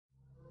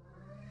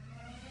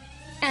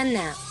And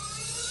now,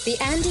 the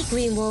Andy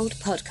Greenwald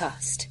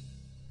podcast.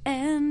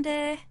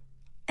 Andy.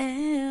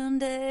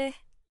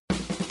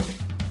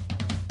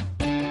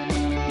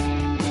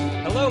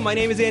 Hello, my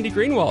name is Andy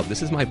Greenwald.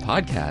 This is my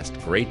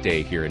podcast. Great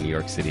day here in New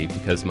York City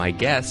because my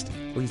guest,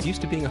 well, he's used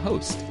to being a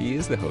host. He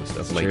is the host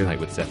of Late Night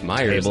with Seth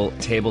Meyers.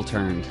 Table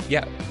turned.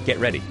 Yeah, get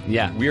ready.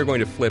 Yeah. We are going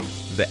to flip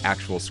the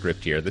actual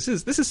script here. This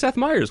is Seth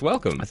Meyers.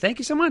 Welcome. Thank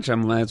you so much.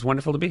 It's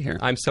wonderful to be here.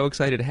 I'm so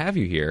excited to have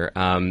you here.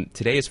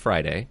 Today is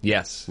Friday.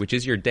 Yes. Which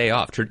is your day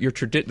off.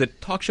 The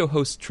talk show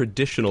host's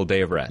traditional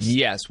day of rest.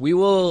 Yes, we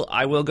will.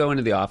 I will go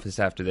into the office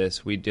after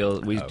this. We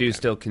do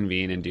still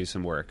convene and do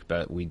some work,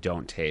 but we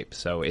don't tape,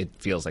 so it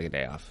feels like a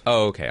day off.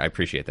 Oh, okay. I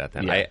appreciate that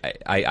then. Yeah.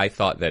 I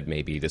thought that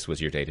maybe this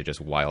was your day to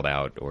just wild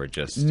out or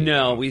just...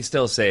 No, we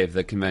still save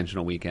the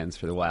conventional weekends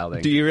for the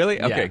wilding. Do you really?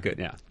 Yeah, Okay, good.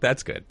 Yeah.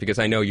 That's good, because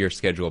I know your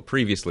schedule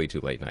previously to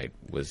Late Night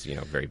was,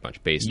 very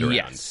much based around...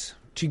 Yes.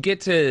 To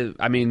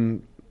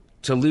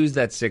lose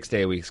that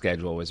 6-day-a-week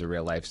schedule was a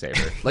real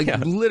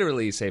lifesaver.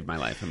 Literally saved my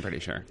life, I'm pretty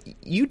sure.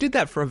 You did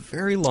that for a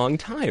very long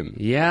time.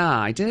 Yeah,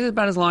 I did it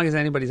about as long as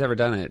anybody's ever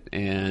done it.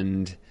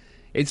 And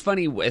it's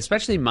funny,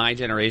 especially my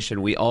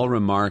generation, we all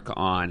remark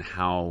on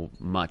how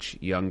much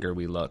younger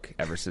we look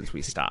ever since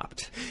we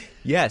stopped.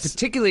 Yes.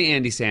 Particularly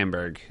Andy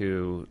Samberg,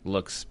 who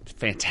looks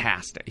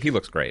fantastic. He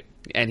looks great.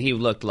 And he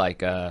looked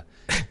like a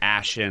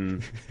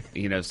ashen,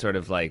 sort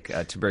of like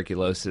a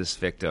tuberculosis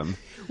victim.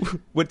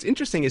 What's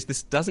interesting is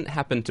this doesn't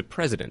happen to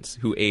presidents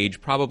who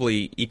age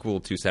probably equal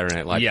to Saturday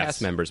Night Live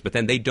cast members, but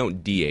then they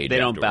don't de-age They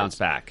don't afterwards. bounce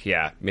back,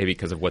 yeah. Maybe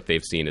because of what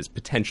they've seen is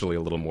potentially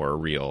a little more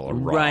real or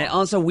raw. Right.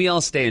 Also, we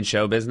all stay in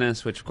show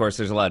business, which, of course,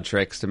 there's a lot of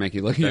tricks to make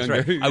you look That's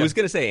younger. right. I was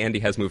going to say Andy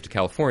has moved to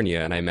California,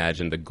 and I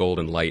imagine the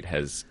golden light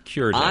has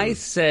cured him. I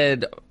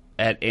said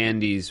at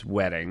Andy's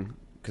wedding,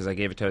 because I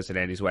gave a toast at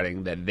Andy's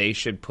wedding, that they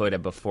should put a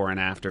before and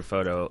after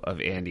photo of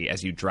Andy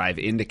as you drive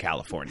into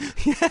California.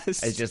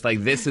 Yes. It's just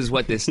like, this is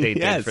what this state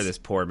Yes. did for this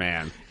poor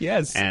man.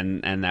 Yes.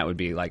 And that would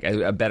be like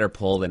a better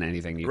pull than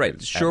anything you Right.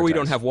 could Sure, we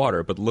don't advertise. have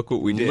water, but look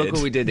what we did. Look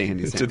what we did to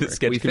Andy To the Samberg.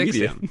 sketch We fixed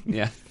comedian. him.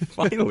 Yeah.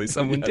 Finally,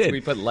 someone Yes, did.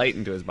 We put light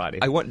into his body.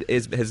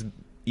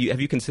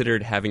 Have you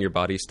considered having your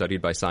body studied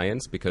by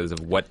science because of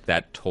what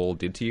that toll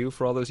did to you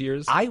for all those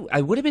years? I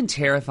would have been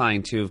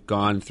terrifying to have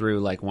gone through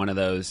like one of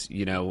those,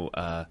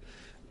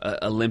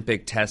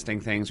 Olympic testing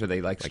things where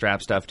they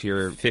strap stuff to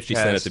your 50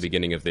 chest. Cent at the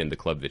beginning of the In the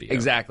Club video.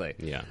 Exactly.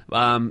 Yeah.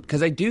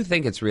 Because I do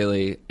think it's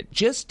really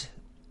just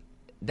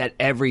that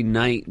every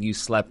night you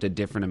slept a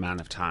different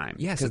amount of time.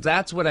 Yes. Because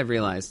that's what I've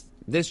realized.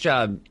 This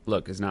job,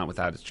 look, is not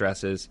without its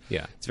stresses.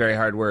 Yeah. It's very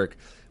hard work.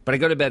 But I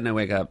go to bed and I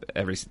wake up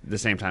the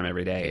same time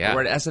every day. Yeah.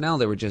 Or at SNL,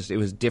 it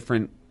was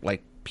different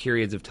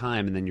periods of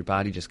time, and then your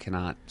body just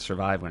cannot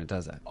survive when it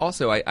does that.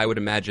 Also, I would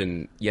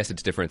imagine, yes,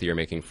 it's different that you're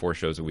making 4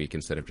 shows a week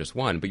instead of just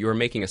 1, but you were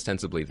making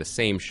ostensibly the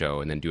same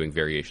show and then doing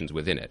variations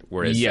within it.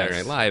 Whereas Yes. Saturday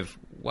Night Live,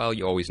 well,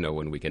 you always know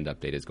when Weekend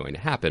Update is going to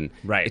happen.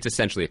 Right. It's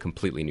essentially a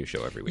completely new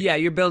show every week. Yeah,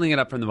 you're building it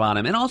up from the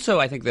bottom. And also,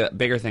 I think the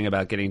bigger thing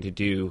about getting to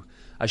do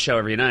a show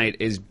every night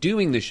is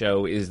doing the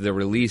show is the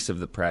release of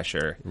the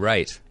pressure.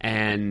 Right.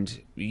 And,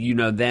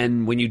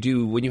 then when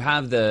you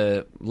have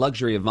the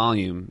luxury of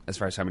volume, as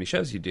far as how many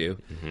shows you do,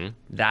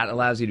 that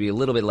allows you to be a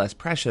little bit less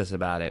precious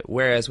about it.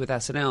 Whereas with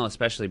SNL,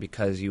 especially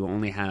because you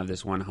only have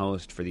this one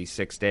host for these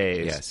 6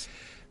 days, Yes.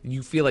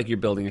 you feel like you're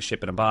building a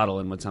ship in a bottle,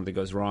 and when something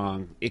goes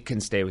wrong, it can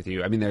stay with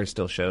you. I mean, there are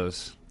still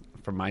shows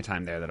from my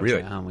time there that I'm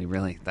Really?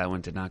 like, that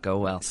one did not go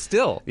well.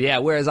 Still. Yeah,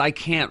 whereas I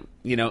can't,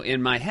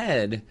 in my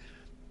head,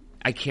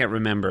 I can't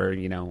remember,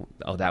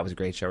 that was a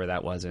great show or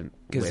that wasn't.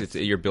 Because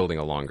you're building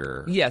a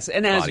longer Yes,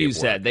 and as body you of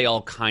work. said, they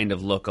all kind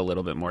of look a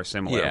little bit more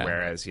similar, Yeah.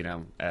 whereas,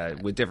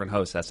 with different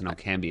hosts, SNL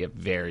can be a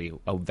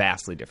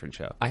vastly different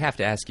show. I have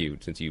to ask you,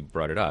 since you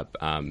brought it up,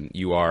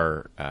 you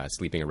are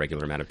sleeping a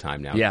regular amount of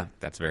time now. Yeah.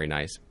 That's very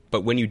nice.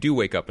 But when you do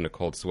wake up in a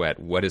cold sweat,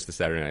 what is the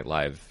Saturday Night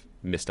Live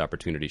missed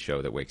opportunity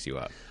show that wakes you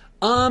up?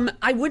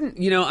 I wouldn't,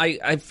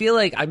 I feel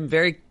like I'm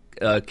very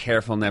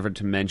careful never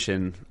to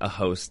mention a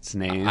host's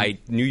name. I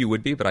knew you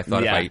would be, but I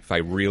thought if I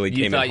really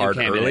came in hard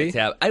early...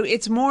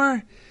 It's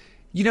more,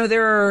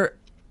 there are...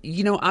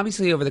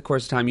 obviously over the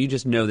course of time, you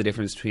just know the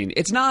difference between...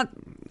 It's not...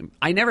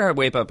 I never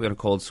wake up in a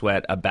cold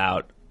sweat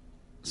about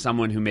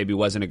someone who maybe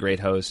wasn't a great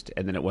host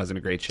and then it wasn't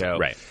a great show.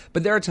 Right.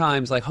 But there are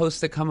times, like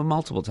hosts that come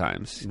multiple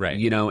times. Right.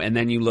 And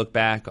then you look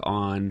back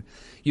on...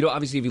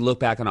 obviously if you look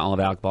back on all of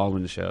Alec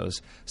Baldwin's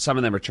shows, some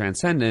of them are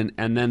transcendent,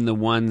 and then the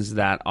ones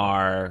that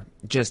are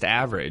just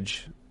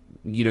average...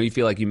 you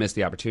feel like you missed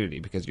the opportunity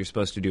because you're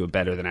supposed to do a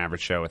better than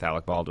average show with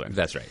Alec Baldwin.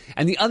 That's right.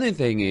 And the other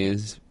thing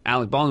is,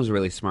 Alec Baldwin's a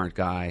really smart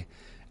guy,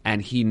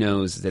 and he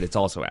knows that it's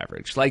also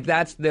average.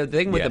 That's the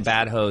thing with Yes. a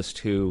bad host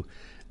who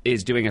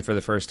is doing it for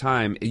the first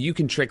time. You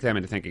can trick them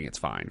into thinking it's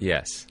fine.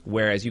 Yes.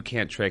 Whereas you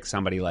can't trick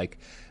somebody like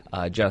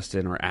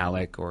Justin or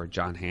Alec or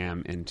John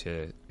Hamm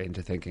into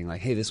thinking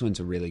like, hey, this one's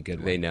a really good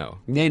one. They know.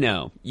 They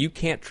know. You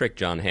Can't Trick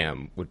John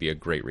Hamm would be a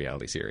great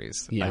reality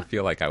series. Yeah. I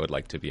feel like I would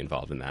like to be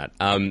involved in that.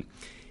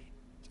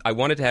 I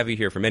wanted to have you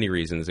here for many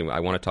reasons, and I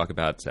want to talk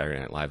about Saturday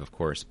Night Live, of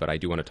course, but I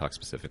do want to talk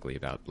specifically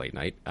about late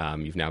night.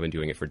 You've now been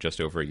doing it for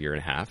just over a year and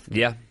a half.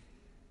 Yeah.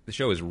 The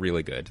show is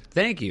really good.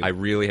 Thank you. I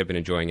really have been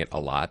enjoying it a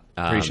lot.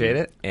 Appreciate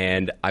it.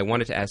 And I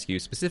wanted to ask you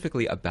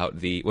specifically about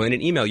well, in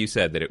an email you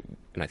said that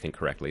and I think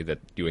correctly,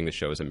 that doing the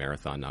show is a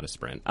marathon, not a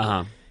sprint.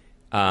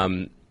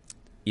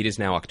 It is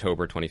now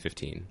October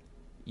 2015.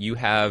 You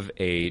have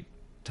a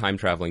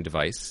time-traveling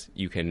device.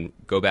 You can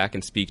go back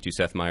and speak to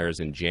Seth Meyers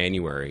in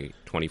January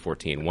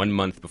 2014, 1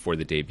 month before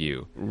the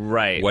debut.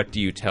 Right. What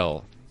do you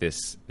tell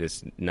this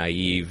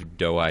naive,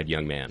 doe-eyed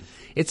young man?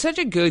 It's such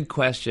a good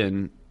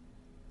question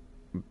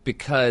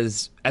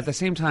because at the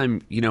same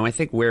time, I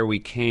think where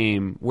we've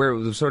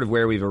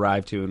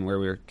arrived to and where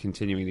we're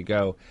continuing to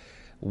go,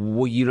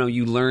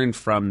 you learn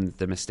from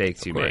the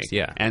mistakes you make.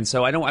 Yeah. And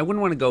so I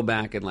wouldn't want to go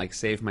back and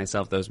save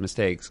myself those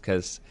mistakes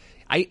because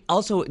I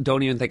also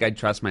don't even think I'd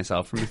trust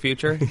myself from the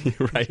future.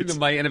 Right.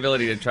 My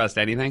inability to trust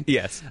anything.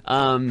 Yes.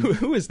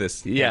 Who is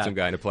this handsome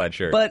guy in a plaid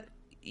shirt? But,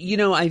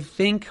 I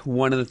think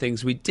one of the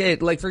things we did,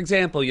 for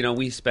example,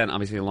 we spent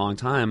obviously a long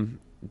time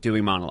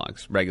doing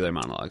monologues, regular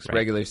monologues, right.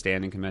 regular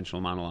standing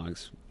conventional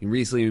monologues.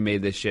 Recently we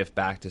made this shift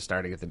back to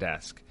starting at the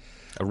desk.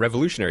 A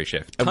revolutionary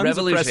shift. A Tons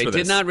revolution. of press for I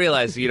did this. not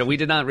realize, we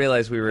did not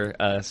realize we were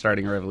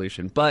starting a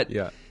revolution. But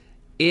with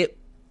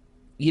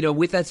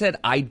that said,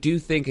 I do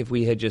think if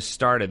we had just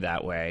started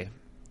that way,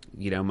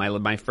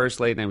 my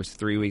first late night was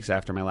 3 weeks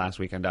after my last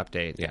weekend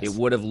update. Yes. It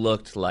would have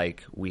looked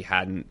like we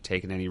hadn't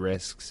taken any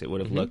risks. It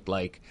would have looked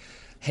like,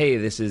 hey,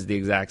 this is the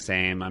exact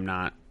same. I'm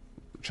not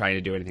trying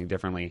to do anything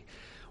differently.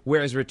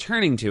 Whereas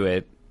returning to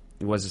it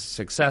was a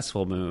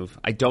successful move.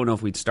 I don't know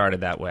if we'd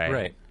started that way.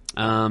 Right.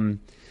 And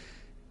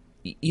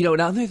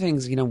other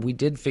things, we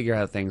did figure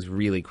out things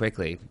really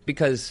quickly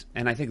because,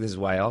 and I think this is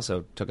why it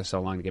also took us so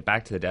long to get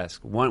back to the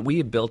desk. One, we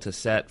had built a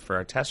set for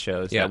our test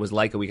shows that was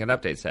like a weekend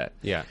update set.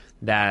 Yeah.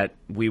 That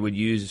we would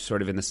use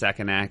sort of in the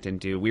second act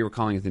and we were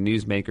calling it the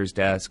newsmaker's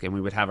desk, and we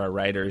would have our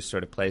writers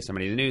sort of play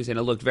somebody the news, and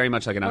it looked very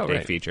much like an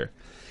update feature.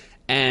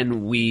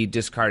 And we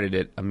discarded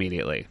it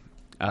immediately.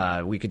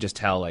 We could just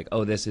tell,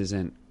 this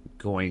isn't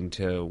going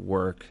to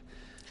work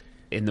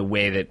in the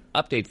way that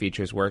update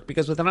features work,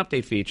 because with an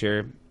update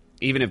feature,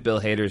 even if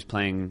Bill Hader is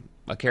playing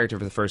a character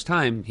for the first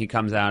time, he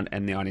comes out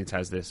and the audience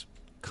has this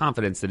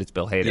confidence that it's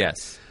Bill Hader.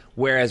 Yes.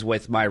 Whereas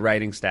with my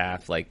writing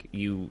staff, I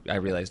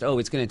realized,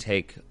 it's going to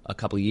take a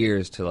couple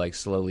years to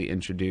slowly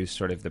introduce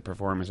sort of the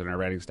performers and our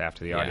writing staff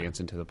to the audience,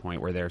 and to the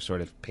point where they're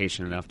sort of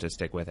patient enough to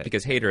stick with it.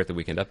 Because Hader at the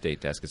Weekend Update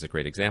desk is a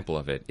great example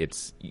of it.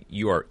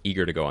 You are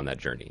eager to go on that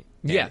journey.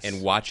 Yes.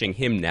 And watching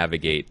him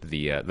navigate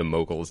the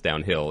moguls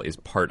downhill is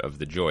part of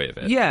the joy of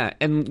it. Yeah,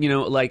 and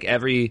like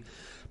every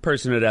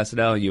person at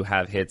SNL, you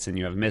have hits and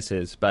you have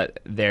misses,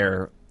 but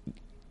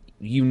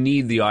you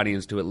need the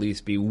audience to at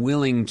least be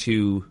willing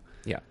to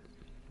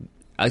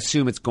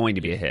assume it's going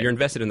to be a hit. You're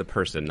invested in the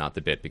person, not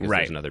the bit, because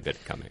there's another bit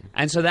coming.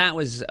 And so that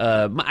was,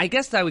 I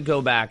guess I would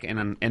go back,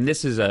 and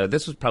this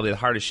was probably the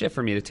hardest shift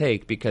for me to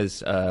take,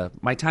 because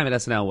my time at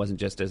SNL wasn't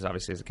just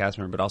obviously as a cast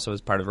member, but also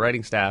as part of the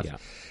writing staff. Yeah.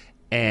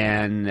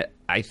 And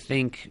I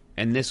think,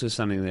 and this was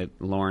something that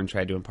Lauren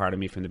tried to impart on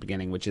me from the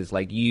beginning, which is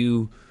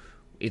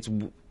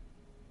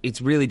it's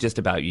really just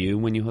about you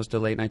when you host a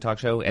late night talk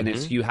show, and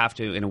you have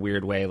to, in a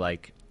weird way,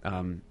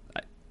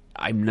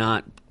 I'm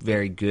not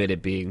very good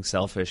at being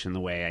selfish in the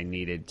way I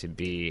needed to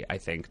be, I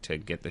think, to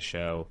get the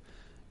show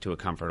to a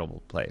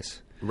comfortable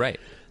place. Right.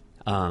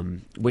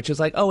 Which is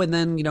and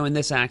then, in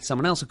this act,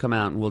 someone else will come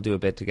out and we'll do a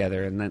bit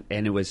together.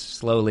 And it was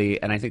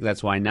slowly, and I think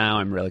that's why now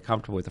I'm really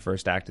comfortable with the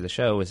first act of the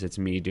show, is it's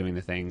me doing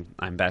the thing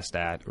I'm best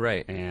at.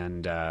 Right.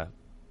 And, but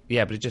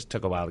it just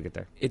took a while to get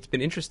there. It's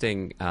been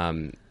interesting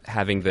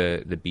having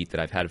the beat that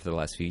I've had for the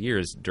last few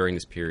years during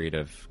this period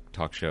of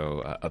talk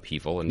show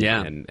upheaval and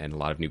a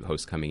lot of new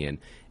hosts coming in.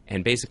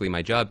 And basically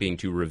my job being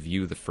to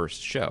review the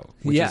first show,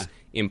 which is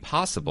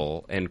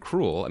impossible and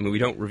cruel. I mean, we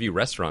don't review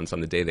restaurants on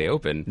the day they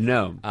open.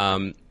 No.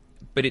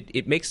 But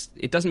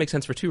it doesn't make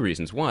sense for two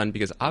reasons. One,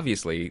 because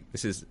obviously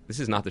this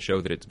is not the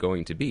show that it's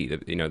going to be.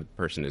 The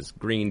person is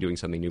green, doing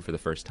something new for the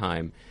first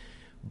time.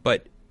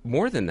 But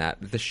more than that,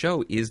 the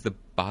show is the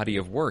body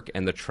of work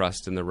and the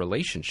trust and the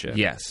relationship.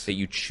 Yes. That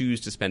you choose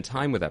to spend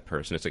time with that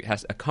person.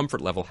 A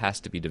comfort level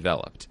has to be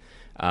developed.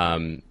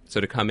 So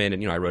to come in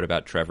and, I wrote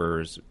about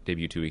Trevor's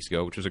debut 2 weeks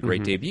ago, which was a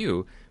great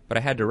debut, but I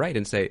had to write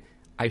and say,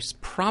 I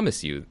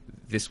promise you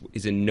this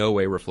is in no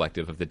way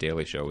reflective of The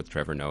Daily Show with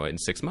Trevor Noah in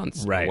 6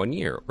 months, or 1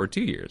 year, or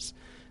 2 years.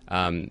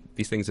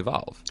 These things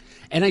evolve.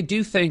 And I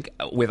do think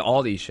with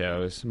all these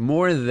shows,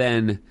 more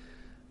than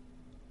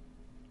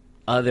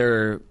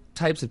other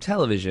types of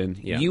television,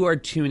 you are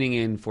tuning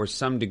in for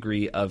some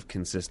degree of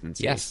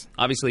consistency. Yes.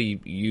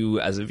 Obviously,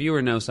 you as a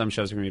viewer know some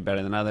shows are going to be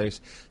better than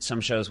others. Some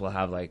shows will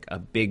have a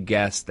big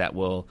guest that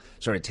will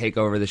sort of take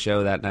over the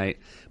show that night.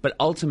 But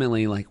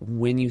ultimately,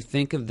 when you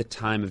think of the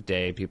time of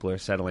day people are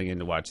settling in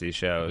to watch these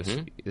shows,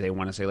 they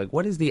want to say,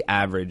 what is the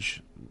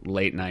average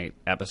late night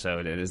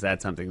episode, and is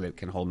that something that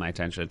can hold my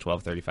attention at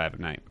 12:35 at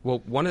night?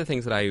 Well, one of the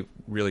things that I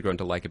really grown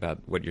to like about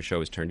what your show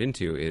has turned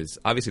into is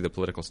obviously the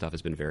political stuff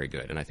has been very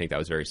good, and I think that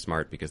was very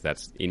smart because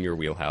that's in your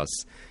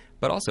wheelhouse.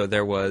 But also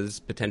there was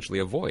potentially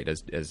a void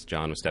as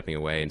John was stepping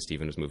away and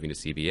Stephen was moving to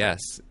CBS.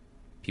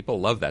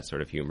 People love that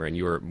sort of humor, and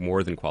you were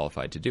more than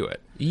qualified to do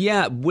it.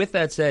 Yeah, with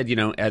that said,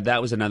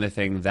 that was another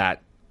thing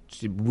that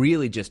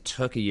really just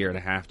took a year and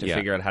a half to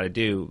figure out how to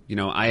do.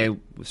 I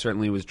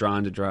certainly was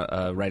drawn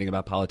to writing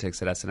about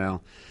politics at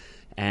SNL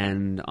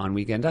and on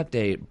Weekend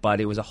Update, but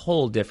it was a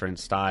whole different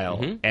style.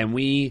 Mm-hmm. And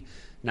we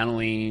not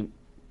only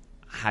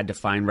had to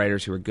find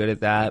writers who were good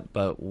at that,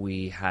 but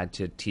we had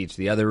to teach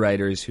the other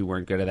writers who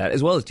weren't good at that,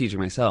 as well as teaching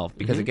myself.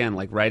 Because again,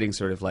 like writing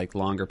sort of like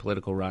longer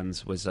political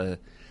runs was a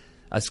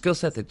skill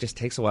set that just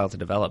takes a while to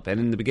develop. And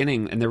in the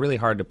beginning, and they're really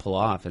hard to pull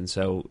off. And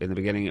so in the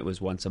beginning, it was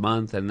once a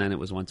month, and then it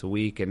was once a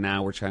week, and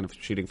now we're kind of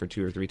shooting for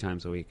 2 or 3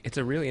 times a week. It's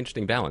a really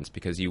interesting balance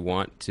because you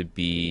want to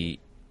be...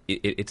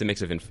 It's a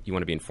mix of... you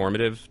want to be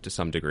informative to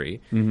some degree.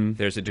 Mm-hmm.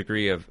 There's a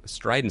degree of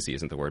stridency,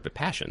 isn't the word, but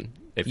passion.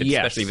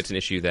 Especially if it's an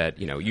issue that,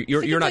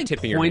 you're not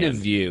tipping your hand. Point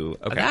of view.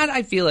 Okay. That,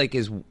 I feel like,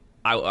 is,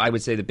 I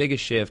would say, the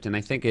biggest shift, and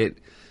I think it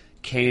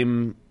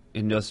came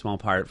in no small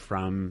part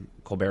from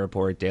Colbert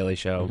Report, Daily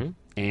Show. Mm-hmm.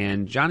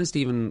 And John and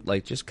Stephen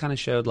just kind of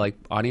showed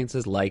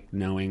audiences like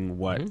knowing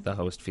what the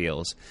host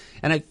feels.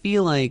 And I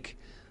feel like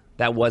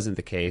that wasn't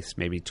the case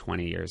maybe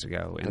 20 years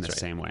ago in the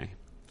same way.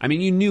 I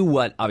mean, you knew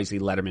what obviously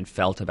Letterman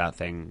felt about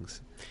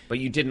things, but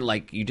you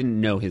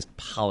didn't know his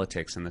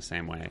politics in the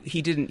same way.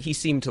 He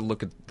seemed to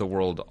look at the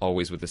world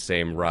always with the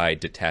same wry,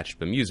 detached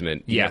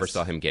bemusement. You never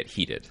saw him get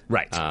heated.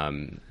 Right.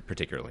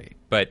 Particularly.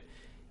 But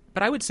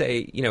I would say,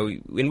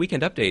 in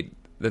Weekend Update,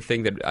 the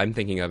thing that I'm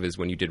thinking of is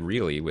when you did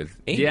Really with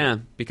Amy. Yeah.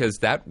 Because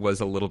that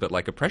was a little bit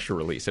like a pressure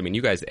release. I mean,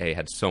 you guys,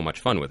 had so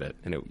much fun with it,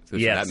 and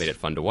that made it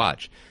fun to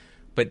watch.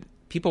 But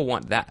people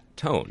want that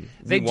tone.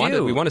 We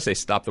want to say,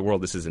 stop the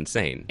world, this is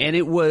insane. And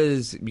it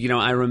was,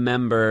 I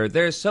remember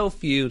there's so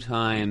few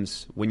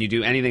times when you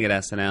do anything at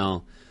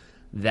SNL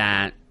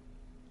that...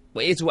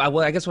 I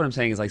guess what I'm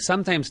saying is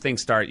sometimes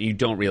things start, you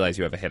don't realize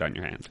you have a hit on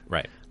your hand.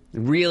 Right.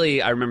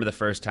 Really, I remember the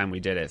first time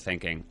we did it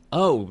thinking,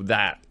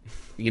 that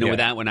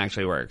that one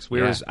actually works.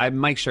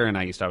 Mike Schur and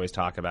I used to always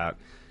talk about,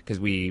 because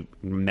we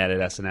met at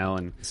SNL.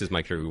 And this is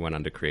Mike Schur, who went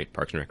on to create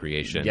Parks and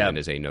Recreation and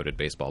is a noted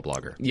baseball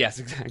blogger. Yes,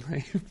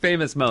 exactly.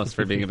 Famous most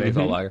for being a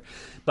baseball blogger.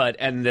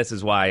 And this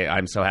is why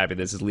I'm so happy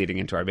this is leading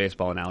into our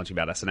baseball analogy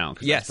about SNL,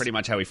 because that's pretty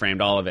much how we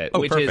framed all of it.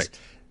 Oh, perfect.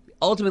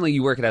 Ultimately,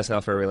 you work at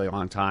SNL for a really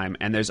long time,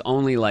 and there's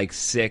only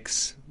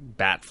 6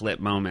 bat flip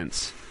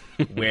moments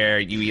where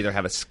you either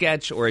have a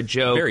sketch or a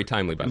joke. Very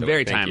timely, by the way.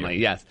 Very timely,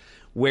 yes.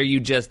 Where you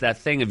just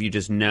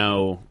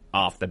know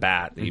off the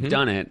bat that you've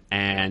done it.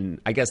 And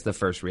I guess the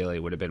first Really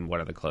would have been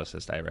one of the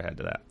closest I ever had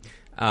to that.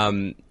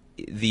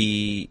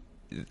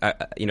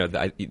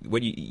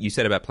 What you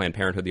said about Planned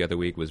Parenthood the other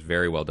week was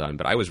very well done,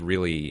 but I was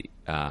really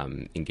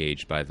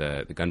engaged by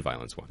the gun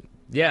violence one.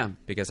 Yeah.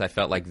 Because I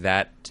felt like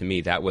that, to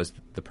me, that was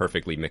the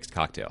perfectly mixed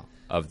cocktail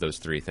of those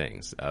 3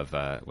 things.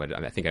 I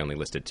think I only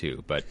listed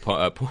 2, but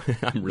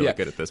I'm really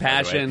good at this.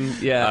 Passion,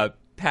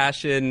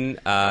 passion,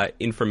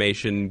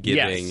 information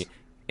giving,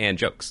 and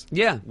jokes.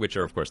 Yeah, which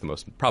are of course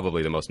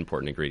probably the most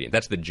important ingredient.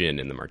 That's the gin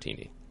in the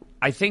martini.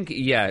 I think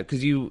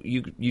because you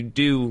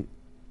do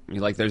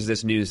there's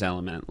this news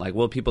element.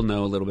 Will people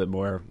know a little bit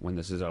more when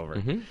this is over?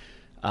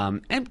 Mm-hmm.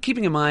 And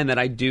keeping in mind that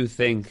I do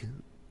think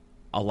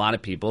a lot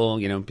of people,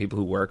 people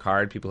who work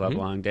hard, people who have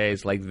long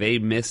days, they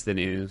miss the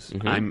news.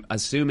 Mm-hmm. I'm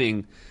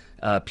assuming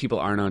people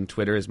aren't on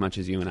Twitter as much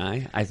as you and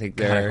I. I think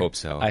they're... I hope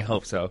so. I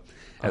hope so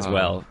as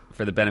well,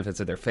 for the benefits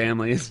of their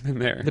families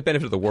and the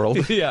benefit of the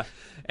world. Yeah.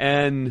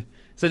 And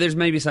so there's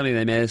maybe something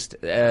they missed.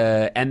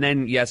 And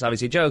then, yes,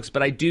 obviously jokes,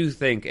 but I do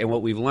think, and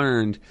what we've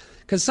learned,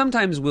 because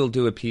sometimes we'll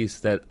do a piece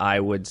that I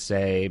would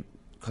say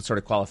sort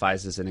of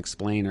qualifies as an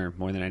explainer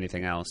more than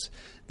anything else,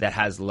 that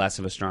has less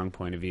of a strong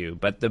point of view.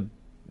 But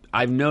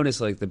I've noticed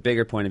the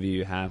bigger point of view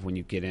you have when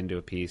you get into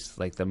a piece,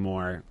 the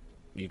more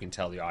you can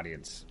tell the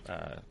audience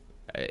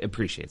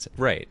appreciates it.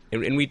 Right.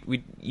 And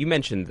you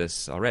mentioned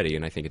this already,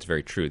 and I think it's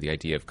very true, the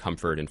idea of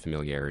comfort and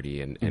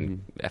familiarity,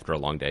 and after a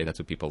long day, that's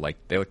what people like.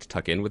 They like to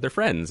tuck in with their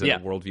friends and a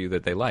worldview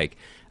that they like.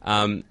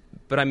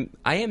 But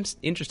I am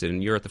interested,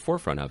 and you're at the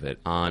forefront of it,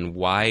 on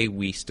why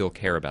we still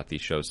care about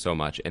these shows so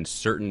much and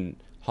certain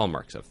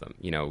hallmarks of them.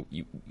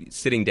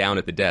 Sitting down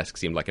at the desk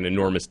seemed like an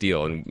enormous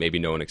deal, and maybe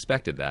no one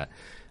expected that.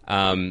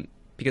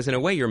 Because in a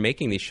way, you're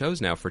making these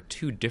shows now for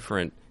 2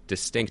 different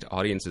distinct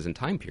audiences and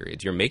time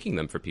periods. You're making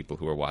them for people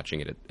who are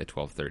watching it at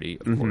 12:30,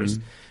 of course,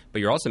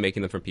 but you're also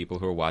making them for people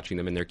who are watching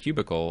them in their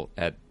cubicle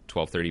at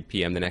 12:30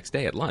 p.m. the next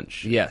day at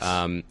lunch. Yes.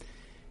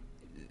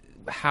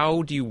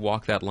 How do you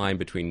walk that line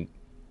between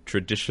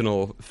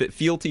traditional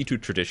fealty to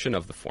tradition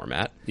of the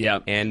format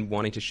and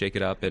wanting to shake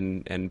it up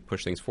and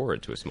push things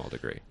forward to a small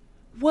degree?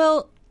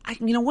 Well,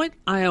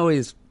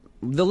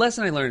 the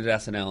lesson I learned at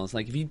SNL is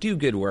if you do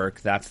good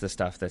work, that's the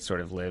stuff that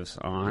sort of lives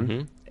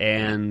on.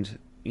 And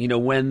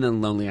when the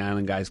Lonely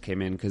Island guys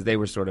came in, because they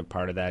were sort of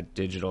part of that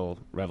digital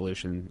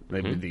revolution,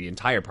 the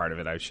entire part of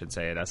it, I should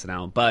say, at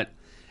SNL. But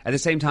at the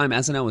same time,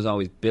 SNL was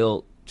always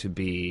built to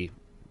be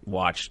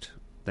watched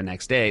the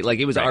next day. Like,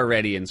 it was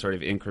already in sort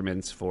of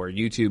increments for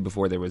YouTube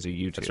before there was a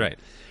YouTube. That's right.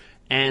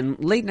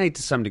 And late night,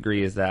 to some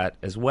degree, is that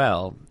as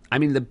well. I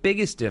mean, the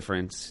biggest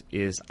difference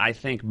is, I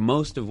think,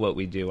 most of what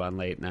we do on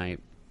late night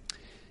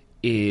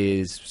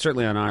is,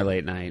 certainly on our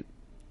late night,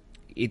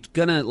 it's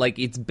gonna, like,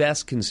 it's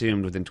best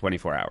consumed within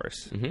 24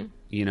 hours.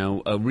 Mm-hmm.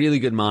 A really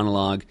good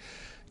monologue,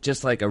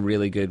 just like a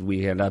really good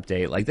weekend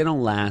update, like, they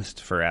don't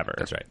last forever.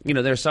 That's right.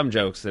 There's some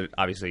jokes that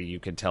obviously you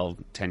could tell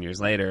 10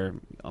 years later,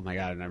 oh my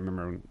God, and I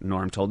remember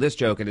Norm told this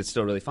joke and it's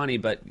still really funny,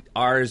 but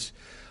ours,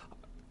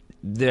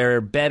 they're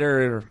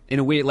better in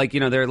a way, like,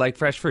 they're like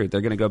fresh fruit.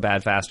 They're going to go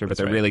bad faster, but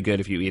they're really good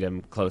if you eat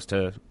them close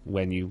to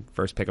when you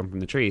first pick them from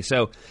the tree.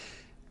 So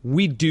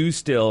we do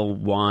still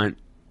want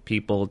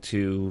people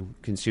to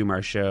consume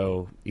our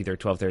show either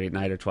 12:30 at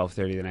night or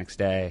 12:30 the next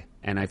day,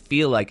 and I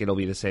feel like it'll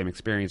be the same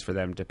experience for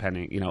them,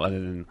 depending, other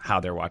than how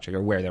they're watching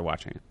or where they're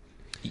watching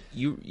it.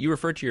 You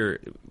refer to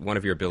one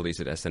of your abilities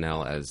at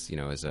SNL as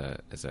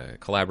as a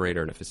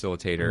collaborator and a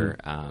facilitator,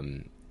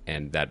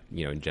 and that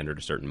engendered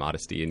a certain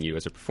modesty in you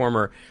as a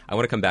performer. I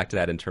want to come back to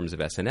that in terms of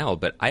SNL,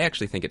 but I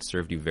actually think it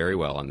served you very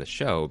well on the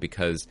show,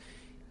 because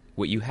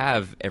what you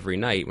have every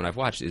night when I've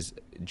watched is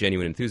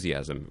genuine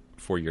enthusiasm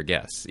for your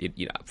guests.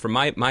 For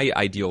my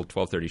ideal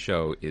 12:30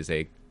 show is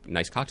a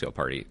nice cocktail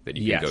party that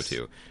you can go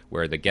to,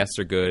 where the guests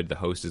are good, the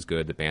host is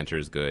good, the banter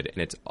is good, and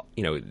it's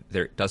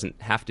there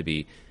doesn't have to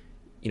be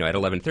at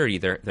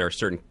 11:30 there are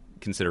certain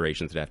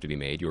considerations that have to be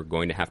made. You're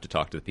going to have to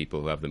talk to the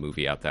people who have the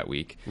movie out that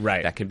week.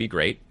 Right. That can be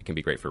great. It can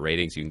be great for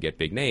ratings. You can get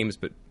big names,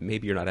 but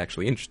maybe you're not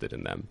actually interested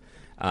in them.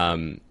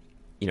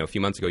 A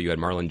few months ago, you had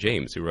Marlon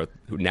James, who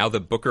now the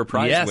Booker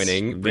Prize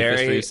winning Brief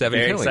History of Seven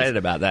Killings. Very excited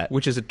about that.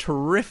 Which is a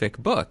terrific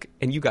book,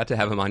 and you got to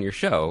have him on your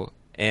show.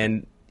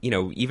 And,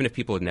 even if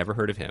people had never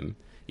heard of him,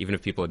 even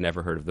if people had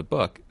never heard of the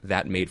book,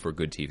 that made for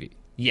good TV.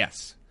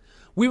 Yes.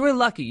 We were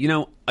lucky.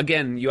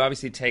 Again, you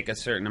obviously take a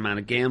certain amount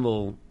of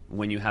gamble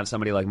when you have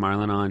somebody like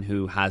Marlon on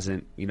who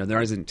hasn't,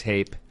 there isn't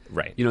tape.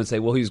 Right. You don't say,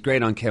 well, he's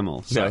great on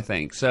Kimmel, so I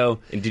think. So.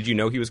 And did you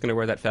know he was going to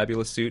wear that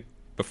fabulous suit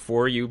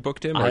before you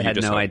booked him? Or I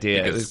had no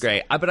idea. It was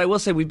great. But I will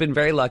say we've been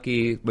very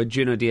lucky with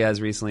Juno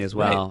Diaz recently as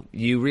well. Right.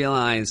 You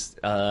realize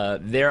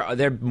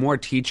they're more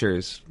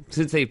teachers.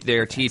 Since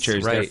they're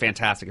teachers, they're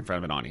fantastic in front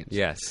of an audience.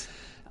 Yes.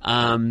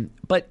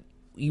 But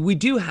we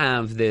do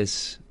have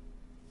this,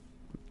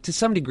 to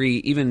some degree,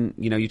 even,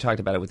 you talked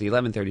about it with the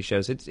 11:30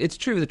 shows. It's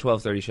true of the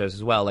 12:30 shows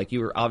as well. Like, you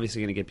were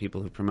obviously going to get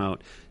people who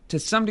promote. To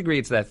some degree,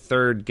 it's that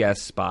third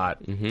guest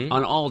spot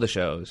on all the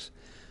shows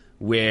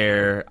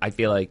where I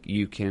feel like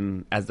you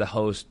can, as the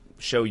host,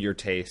 show your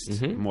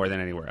taste more than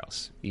anywhere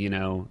else.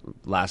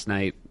 Last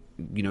night,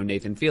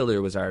 Nathan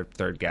Fielder was our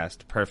third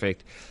guest.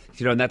 Perfect.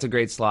 And that's a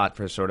great slot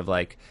for sort of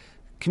like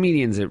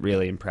comedians that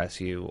really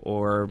impress you,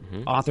 or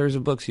authors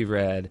of books you've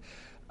read.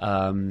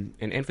 And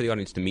for the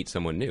audience to meet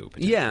someone new.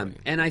 Yeah,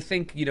 and I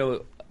think,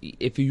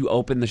 if you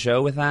open the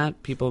show with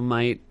that, people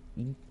might,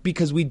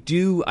 because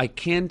I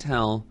can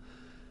tell,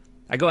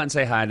 I go out and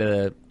say hi to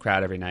the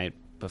crowd every night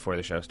before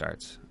the show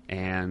starts,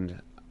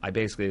 and I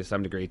basically, to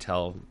some degree,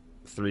 tell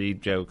 3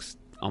 jokes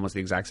almost the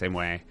exact same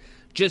way,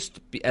 just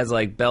as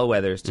like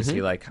bellwethers to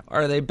see, like,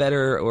 are they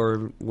better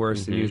or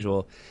worse than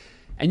usual?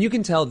 And you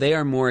can tell they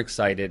are more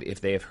excited if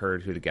they have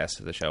heard who the guests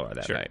of the show are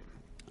that night.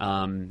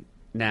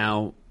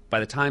 Now, by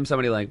the time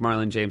somebody like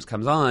Marlon James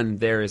comes on,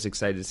 they're as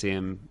excited to see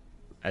him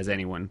as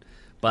anyone.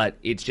 But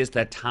it's just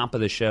that top of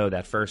the show,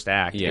 that first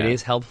act. Yeah. It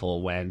is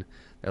helpful when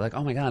they're like,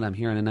 oh my God, I'm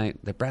here on a night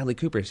that Bradley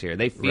Cooper's here.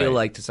 They feel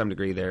like, to some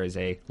degree, there is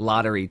a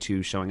lottery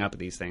to showing up at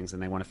these things,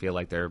 and they want to feel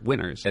like they're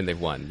winners. And they've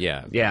won,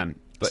 yeah. Yeah.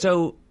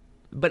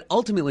 But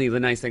ultimately,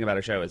 the nice thing about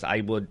our show is I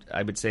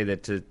would say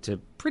that to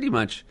pretty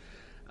much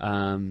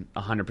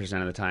 100%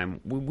 of the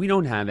time, we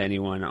don't have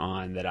anyone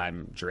on that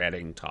I'm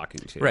dreading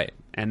talking to. Right.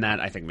 And that,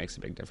 I think, makes a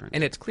big difference.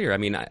 And it's clear. I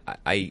mean,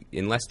 I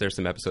unless there's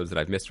some episodes that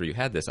I've missed where you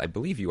had this, I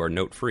believe you are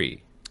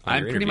note-free.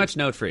 I'm pretty much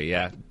note-free,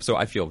 yeah. So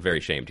I feel very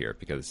shamed here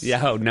because...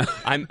 Yeah, oh, no.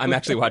 I'm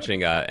actually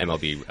watching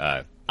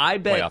MLB I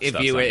bet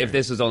if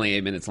this was only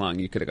 8 minutes long,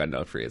 you could have gone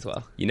note-free as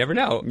well. You never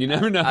know. You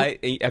never know.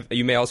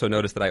 You may also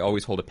notice that I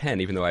always hold a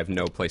pen, even though I have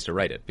no place to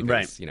write it.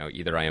 Because,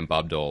 either I am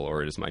Bob Dole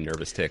or it is my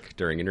nervous tick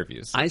during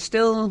interviews. I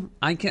still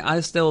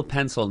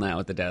pencil now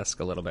at the desk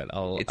a little bit.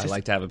 I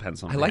like to have a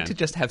pencil in my hand. To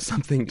just have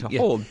something to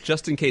hold,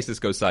 just in case this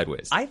goes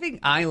sideways. I think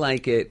I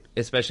like it,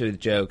 especially with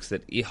jokes,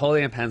 that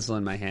holding a pencil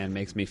in my hand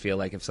makes me feel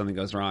like if something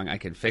goes wrong, I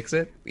can fix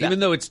it, even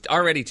though it's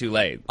already too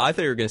late. I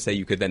thought you were going to say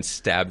you could then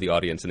stab the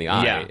audience in the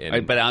eye. Yeah,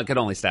 but I could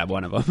only stab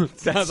one of them.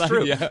 That's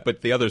true. Yeah.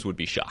 But the others would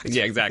be shocked.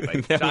 Yeah,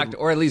 exactly. Shocked,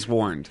 or at least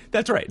warned.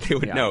 That's right. They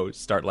would know,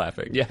 start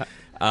laughing. Yeah.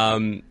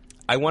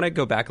 I want to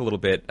go back a little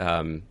bit.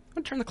 I want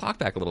to turn the clock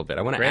back a little bit.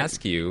 I want to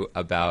ask you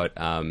about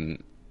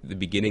the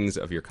beginnings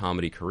of your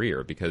comedy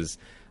career, because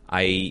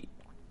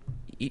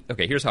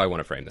okay, here's how I want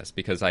to frame this,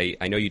 because I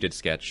know you did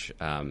sketch.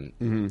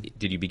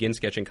 Did you begin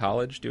sketch in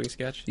college, doing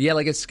sketch? Yeah,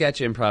 like a sketch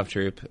improv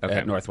troupe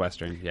at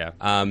Northwestern, yeah.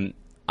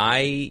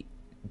 I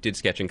did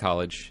sketch in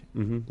college,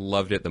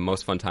 loved it, the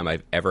most fun time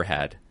I've ever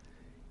had.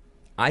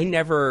 I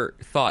never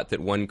thought that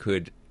one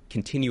could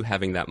continue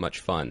having that much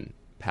fun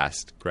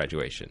past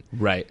graduation.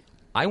 Right.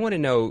 I want to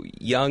know,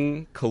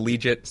 young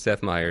collegiate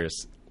Seth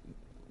Meyers,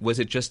 was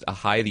it just a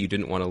high that you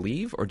didn't want to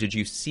leave, or did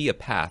you see a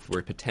path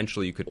where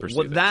potentially you could pursue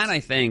Well, this? that, I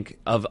think,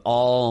 of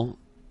all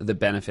the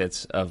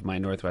benefits of my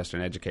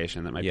Northwestern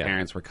education that my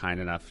parents were kind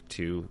enough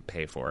to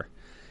pay for,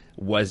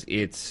 was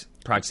its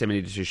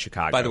proximity to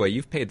Chicago. By the way,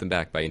 you've paid them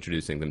back by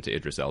introducing them to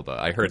Idris Elba.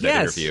 I heard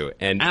that interview.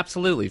 And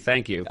absolutely.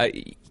 Thank you.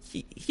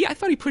 I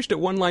thought he pushed it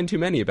one line too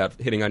many about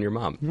hitting on your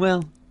mom.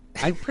 Well,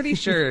 I'm pretty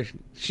sure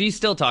she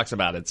still talks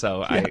about it,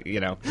 so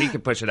he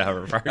could push it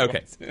however far.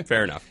 Okay,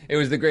 fair enough. It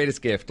was the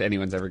greatest gift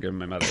anyone's ever given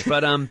my mother.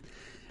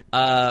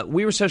 But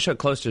we were so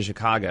close to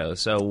Chicago,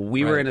 so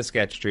we were in a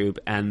sketch troupe,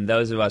 and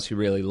those of us who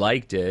really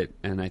liked it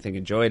and I think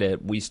enjoyed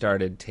it, we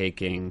started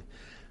taking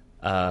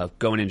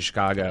going into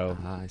Chicago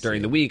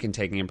during the week and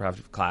taking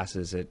improv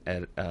classes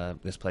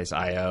at this place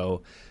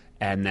I.O.,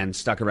 and then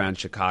stuck around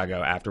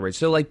Chicago afterwards.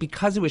 So, like,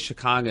 because it was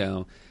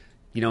Chicago,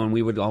 and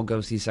we would all go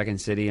see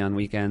Second City on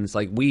weekends,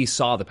 like, we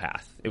saw the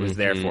path. It was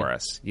there for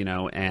us,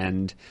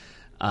 and...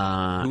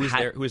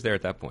 Who was there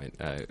at that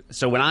point?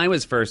 So when I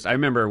was first... I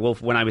remember,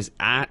 when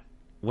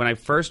I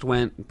first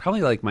went,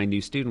 probably like my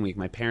new student week,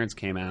 my parents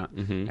came out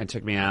and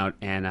took me out,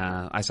 and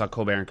I saw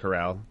Colbert and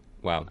Carell.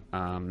 Wow.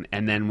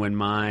 And then when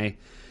my...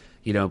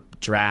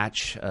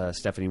 Dratch,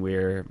 Stephanie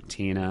Weir,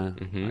 Tina.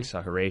 I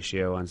saw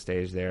Horatio on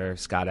stage there.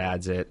 Scott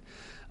Adsit.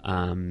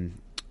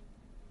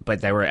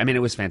 But it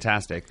was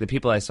fantastic. The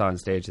people I saw on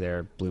stage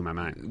there blew my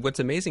mind.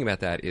 What's amazing about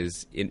that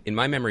is, in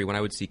my memory, when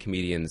I would see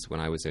comedians when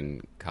I was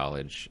in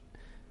college,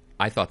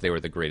 I thought they were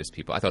the greatest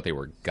people. I thought they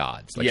were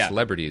gods, like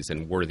celebrities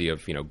and worthy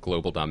of,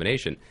 global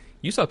domination.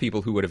 You saw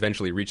people who would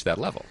eventually reach that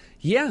level.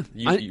 Yeah.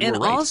 You were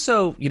right.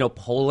 Also,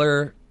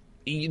 Polar...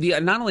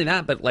 not only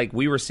that, but like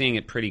we were seeing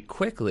it pretty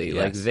quickly.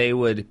 Yes.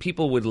 Like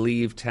people would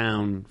leave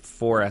town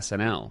for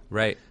SNL.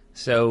 Right.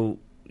 So,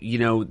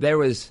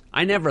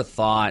 I never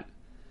thought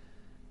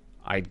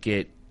I'd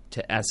get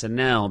to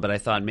SNL, but I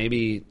thought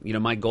maybe,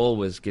 my goal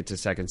was get to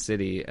Second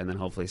City, and then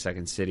hopefully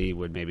Second City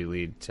would maybe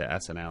lead to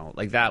SNL.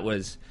 Like that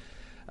was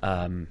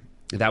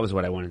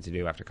what I wanted to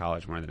do after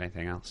college more than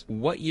anything else.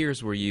 What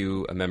years were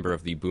you a member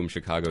of the Boom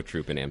Chicago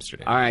troupe in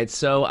Amsterdam? All right,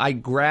 so I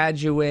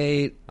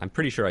graduate... I'm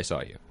pretty sure I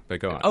saw you, but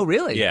go on. Oh,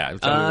 really? Yeah.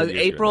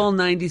 April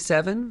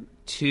 97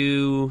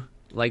 to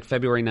like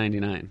February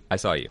 99. I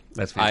saw you.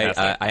 That's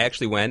fantastic. I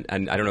actually went,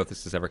 and I don't know if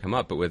this has ever come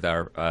up, but with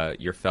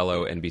your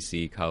fellow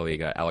NBC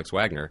colleague, Alex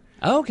Wagner.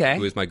 Oh, okay.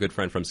 Who is my good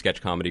friend from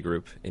Sketch Comedy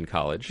Group in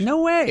college.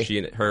 No way.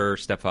 Her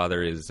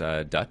stepfather is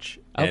Dutch.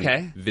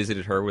 And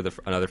visited her with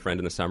another friend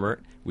in the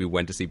summer. We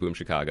went to see Boom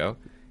Chicago.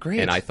 Great.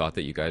 And I thought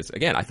that you guys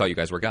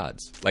were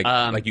gods.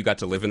 Like you got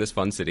to live in this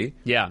fun city.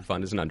 Yeah.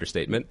 Fun is an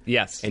understatement.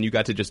 Yes. And you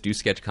got to just do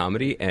sketch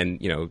comedy, and,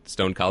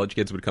 Stone College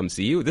kids would come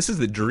see you. This is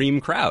the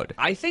dream crowd.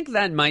 I think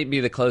that might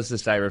be the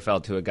closest I ever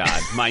felt to a god,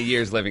 my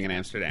years living in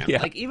Amsterdam.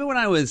 Yeah. Like, even when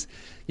I was,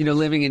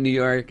 living in New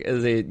York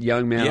as a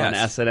young man on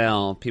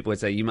SNL, people would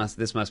say,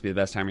 this must be the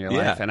best time of your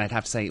life. And I'd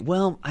have to say,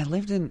 well, I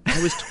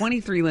was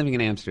 23 living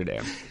in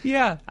Amsterdam.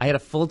 Yeah. I had a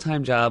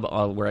full-time job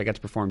where I got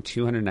to perform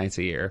 200 nights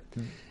a year.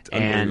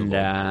 And,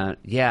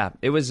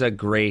 it was a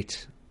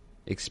great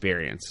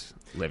experience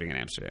living in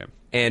Amsterdam.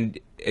 And,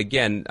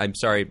 again, I'm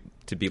sorry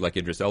to be like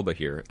Idris Elba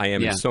here. I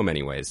am in so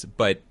many ways.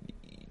 But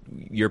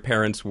your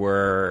parents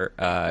were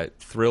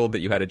thrilled that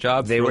you had a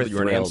job. They were that you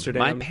were in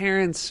Amsterdam. My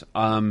parents...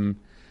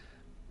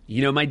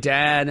 my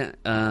dad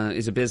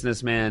is a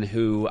businessman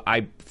who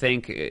I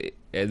think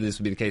this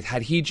would be the case.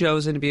 Had he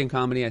chosen to be in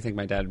comedy, I think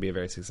my dad would be a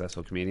very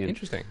successful comedian.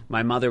 Interesting.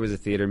 My mother was a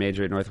theater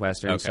major at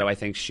Northwestern, okay. So I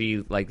think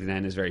she, like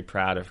then, is very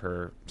proud of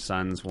her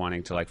sons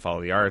wanting to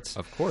follow the arts.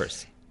 Of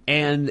course.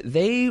 And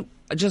they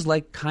just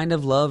kind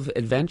of love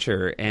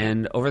adventure.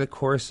 And over the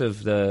course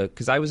of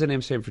because I was in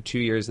Amsterdam for 2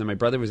 years, and then my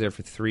brother was there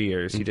for 3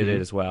 years. He did it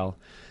as well.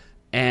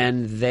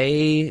 And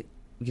they...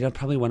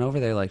 probably went over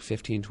there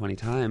 15, 20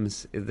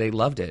 times. They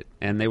loved it.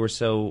 And they were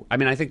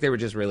I think they were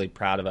just really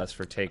proud of us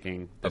for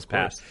taking this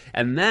path.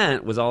 And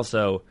that was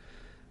also,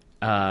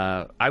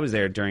 I was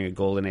there during a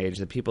golden age.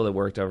 The people that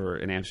worked over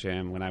in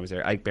Amsterdam when I was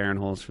there, Ike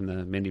Barinholtz from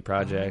the Mindy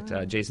Project,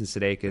 Jason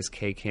Sudeikis,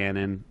 Kay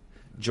Cannon,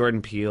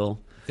 Jordan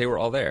Peele. They were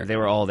all there. They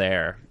were all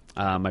there.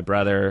 My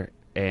brother...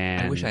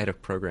 And I wish I had a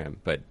program,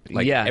 but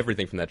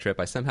everything from that trip,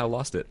 I somehow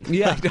lost it.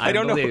 Yeah, I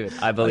don't know.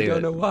 I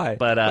don't know why.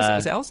 But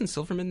was Alison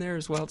Silverman there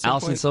as well?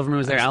 Alison Silverman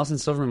was there. Alison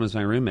Silverman was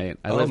my roommate.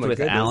 I lived with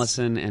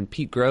Alison and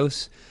Pete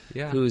Gross,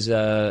 who's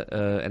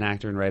an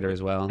actor and writer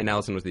as well. And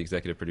Alison was the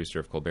executive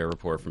producer of Colbert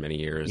Report for many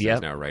years. He's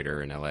now a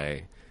writer in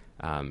L.A.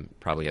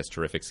 Probably has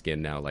terrific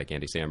skin now, like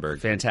Andy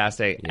Samberg.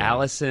 Fantastic. Yeah.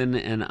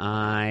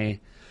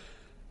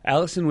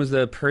 Alison was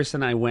the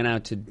person I went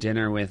out to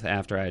dinner with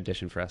after I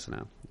auditioned for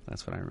SNL.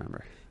 That's what I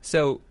remember.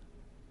 So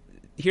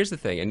here's the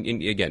thing,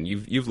 and again,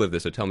 you've lived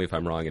this, so tell me if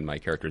I'm wrong in my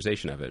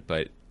characterization of it,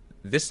 but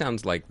this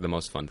sounds like the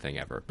most fun thing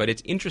ever. But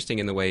it's interesting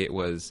in the way it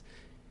was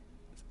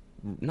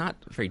not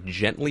very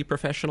gently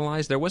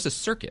professionalized. There was a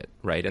circuit,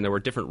 right? And there were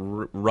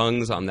different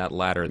rungs on that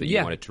ladder that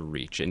you wanted to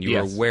reach, and you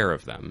were aware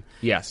of them.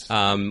 Yes.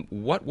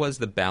 What was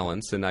the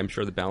balance, and I'm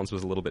sure the balance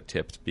was a little bit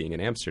tipped being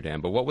in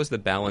Amsterdam, but what was the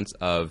balance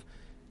of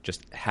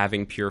just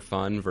having pure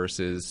fun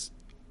versus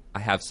I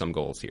have some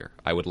goals here.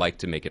 I would like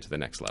to make it to the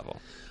next level.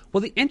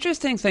 Well, the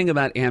interesting thing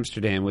about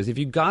Amsterdam was if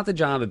you got the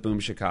job at Boom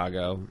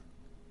Chicago,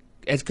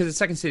 it's because it's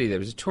Second City. There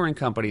was a touring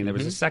company, and there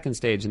was a second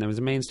stage, and there was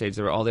a main stage.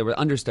 They were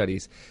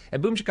understudies.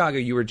 At Boom Chicago,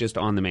 you were just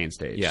on the main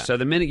stage. Yeah. So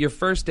the minute your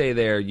first day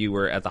there, you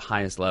were at the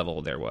highest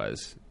level there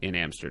was in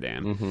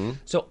Amsterdam.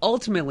 So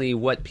ultimately,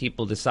 what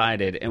people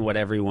decided and what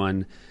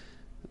everyone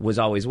was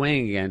always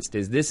weighing against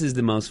is this is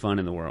the most fun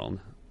in the world,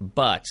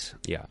 but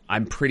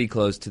I'm pretty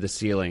close to the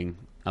ceiling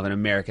of an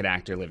American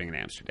actor living in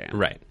Amsterdam.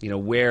 Right. You know,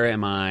 where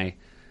am I?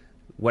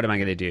 What am I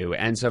going to do?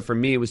 And so for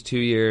me, it was 2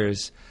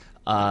 years.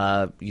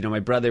 My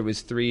brother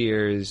was 3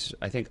 years.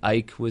 I think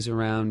Ike was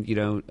around,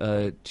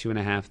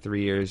 2.5,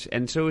 3 years.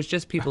 And so it was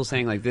just people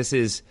saying, like,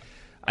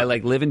 I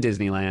live in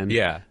Disneyland.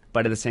 Yeah.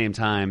 But at the same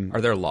time...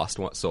 Are there lost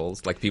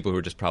souls? Like people who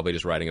are just probably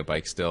just riding a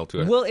bike still to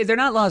it? Well, they're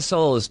not lost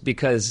souls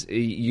because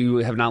you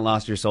have not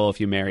lost your soul if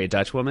you marry a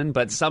Dutch woman.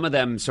 But some of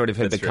them sort of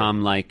have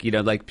become like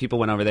people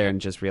went over there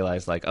and just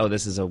realized like, oh,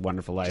 this is a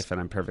wonderful life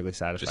and I'm perfectly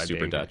satisfied just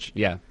super being Dutch.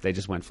 Here. Yeah, they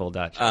just went full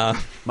Dutch.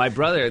 My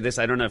brother,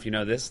 I don't know if you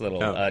know this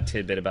little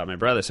tidbit about my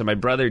brother. So my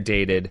brother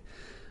dated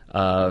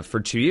for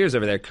 2 years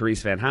over there,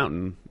 Carice Van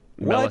Houten,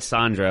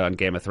 Melisandre on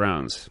Game of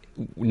Thrones.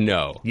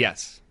 No.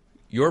 Yes.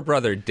 Your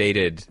brother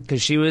dated...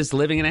 Because she was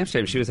living in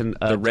Amsterdam. She was the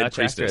Red Dutch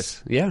Priestess.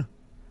 actress. Yeah.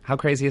 How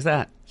crazy is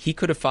that? He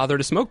could have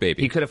fathered a smoke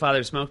baby. He could have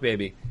fathered a smoke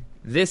baby.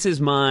 This is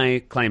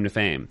my claim to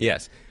fame.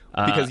 Yes.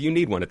 Because you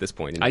need one at this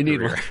point in your career.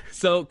 Need one.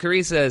 So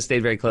Carissa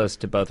stayed very close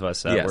to both of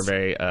us. Yes. We're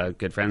very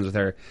good friends with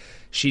her.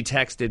 She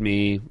texted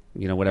me,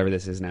 whatever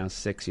this is now,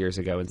 6 years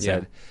ago, and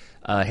said,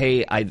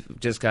 hey, I'm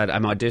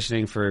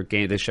auditioning for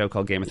this show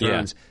called Game of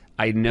Thrones. Yeah.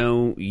 I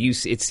know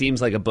it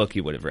seems like a book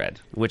you would have read,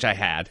 which I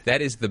had.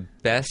 That is the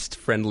best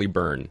friendly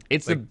burn.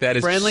 It's the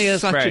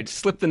friendliest burn.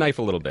 Slip the knife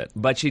a little bit.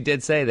 But she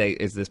did say,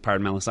 is this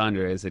part of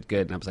Melisandre? Is it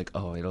good? And I was like,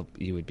 oh,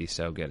 you would be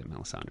so good at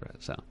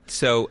Melisandre.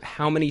 So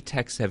how many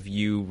texts have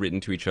you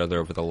written to each other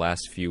over the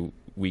last few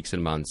weeks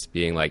and months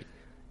being like,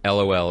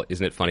 LOL,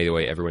 isn't it funny the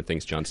way everyone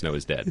thinks Jon Snow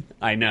is dead?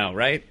 I know,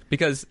 right?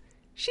 Because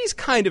she's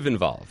kind of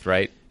involved,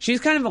 right? She's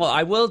kind of involved.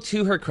 I will,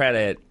 to her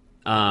credit...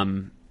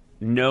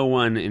 no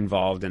one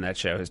involved in that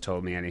show has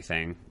told me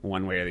anything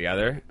one way or the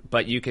other,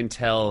 but you can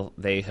tell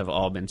they have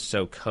all been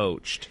so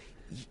coached.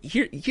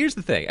 Here's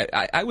the thing.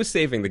 I was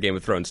saving the Game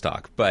of Thrones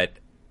talk, but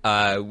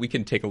we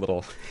can take a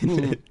little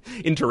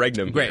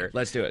interregnum here. Great,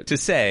 let's do it. To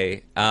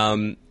say,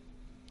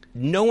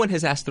 no one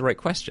has asked the right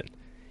question.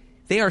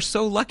 They are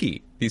so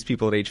lucky, these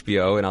people at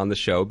HBO and on the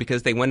show,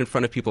 because they went in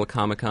front of people at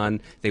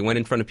Comic-Con, they went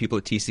in front of people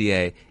at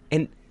TCA,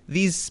 and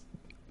these...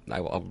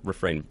 I'll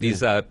refrain.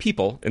 These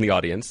people in the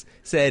audience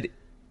said...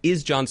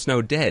 Is Jon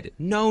Snow dead?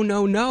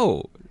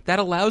 No. That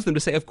allows them to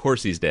say, of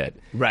course he's dead.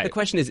 Right. The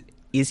question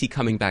is he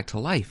coming back to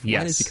life? Yes.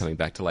 When is he coming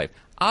back to life?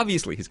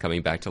 Obviously he's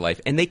coming back to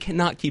life, and they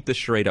cannot keep this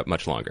charade up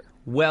much longer.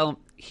 Well,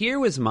 here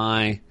was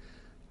my...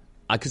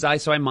 Because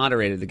I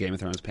moderated the Game of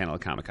Thrones panel at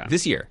Comic-Con.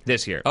 This year?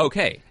 This year.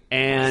 Okay.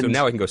 And so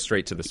now I can go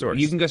straight to the source.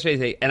 You can go straight to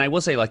the... And I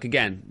will say,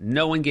 again,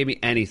 no one gave me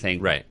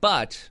anything. Right.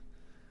 But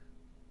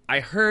I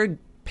heard...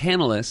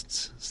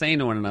 panelists saying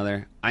to one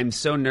another, I'm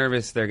so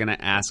nervous they're going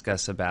to ask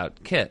us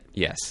about Kit.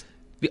 Yes.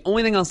 The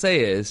only thing I'll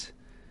say is,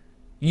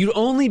 you'd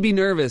only be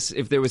nervous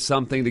if there was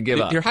something to give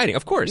up. You're hiding,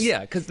 of course.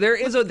 Yeah, because there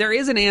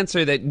is an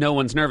answer that no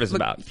one's nervous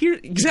about.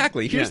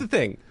 Exactly. Here's the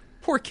thing.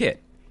 Poor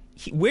Kit.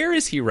 Where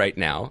is he right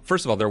now?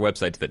 First of all, there are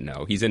websites that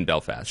know. He's in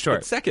Belfast. Sure.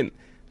 But second,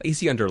 is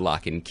he under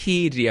lock and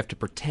key? Did he have to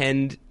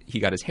pretend he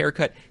got his hair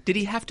cut? Did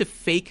he have to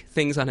fake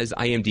things on his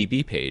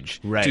IMDb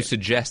page to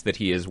suggest that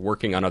he is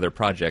working on other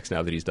projects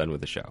now that he's done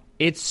with the show?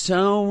 It's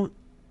so...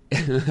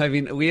 I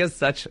mean, we have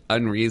such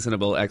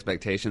unreasonable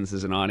expectations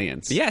as an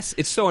audience. Yes,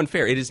 it's so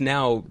unfair. It's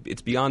beyond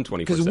 24/7.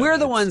 Because we're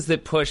the ones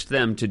that pushed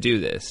them to do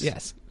this.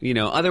 Yes.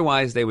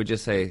 Otherwise they would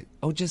just say,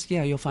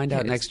 you'll find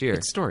out next year.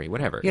 It's a story,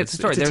 whatever. Yeah, it's a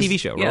story. It's a TV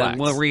show, relax.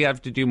 Well, we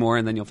have to do more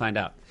and then you'll find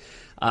out.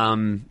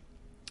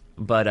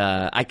 But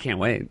I can't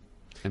wait.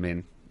 I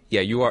mean... Yeah,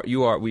 you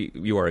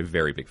are a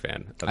very big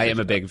fan. I am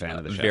a big fan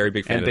of the show. Very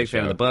big fan. And a big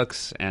fan of the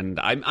books. And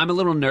I'm a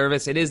little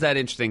nervous. It is that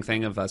interesting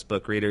thing of us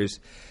book readers.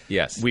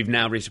 Yes. We've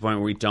now reached a point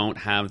where we don't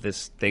have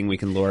this thing we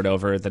can lord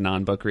over the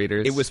non-book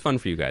readers. It was fun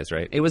for you guys,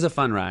 right? It was a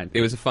fun ride.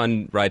 It was a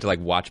fun ride to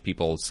watch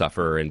people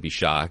suffer and be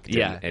shocked.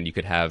 Yeah. And you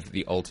could have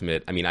the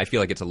ultimate... I mean, I feel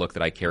like it's a look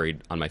that I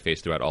carried on my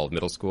face throughout all of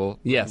middle school.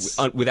 Yes.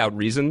 Without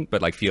reason,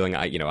 but feeling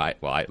I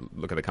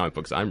look at the comic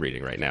books I'm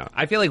reading right now.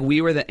 I feel like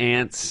we were the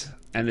ants...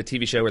 And the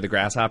TV show were the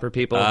grasshopper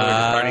people who were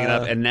partying it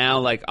up. And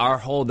now,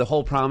 the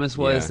whole promise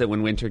was that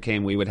when winter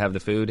came, we would have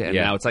the food. And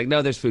now it's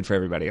no, there's food for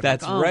everybody.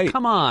 That's right. Right.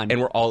 Come on. And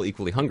we're all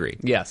equally hungry.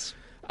 Yes.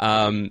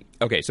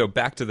 Okay, so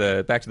back to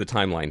the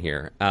timeline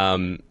here.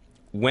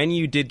 When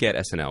you did get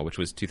SNL, which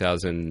was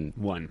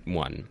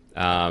 2001,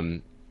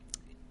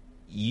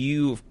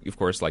 you, of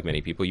course, like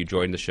many people, you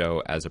joined the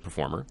show as a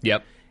performer.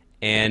 Yep.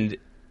 And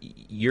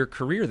your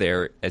career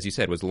there, as you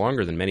said, was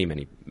longer than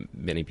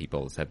many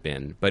people's have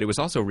been. But it was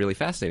also a really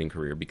fascinating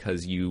career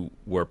because you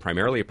were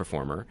primarily a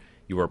performer.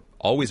 You were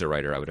always a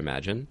writer, I would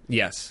imagine.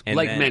 Yes, And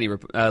like then- many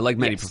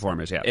Yes.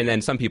 performers. Yeah, And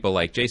then some people,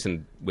 like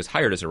Jason, was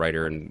hired as a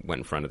writer and went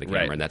in front of the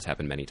camera, Right. and that's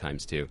happened many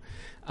times too.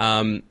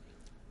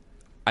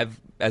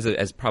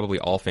 As probably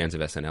all fans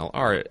of SNL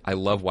are, I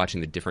love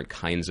watching the different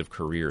kinds of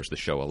careers the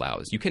show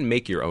allows. You can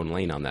make your own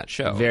lane on that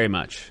show. very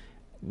much.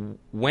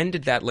 When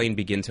did that lane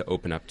begin to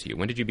open up to you?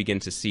 When did you begin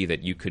to see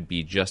that you could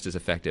be just as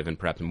effective and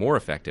perhaps more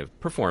effective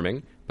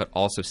performing, but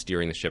also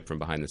steering the ship from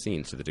behind the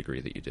scenes to the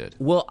degree that you did?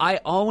 Well, I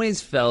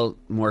always felt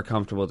more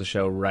comfortable at the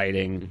show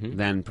writing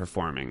than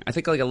performing. I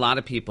think like a lot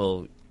of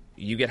people,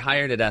 you get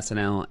hired at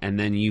SNL and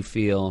then you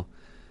feel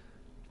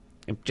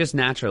just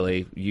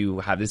naturally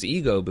you have this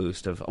ego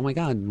boost of, oh my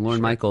God,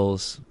 Lorne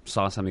Michaels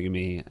saw something in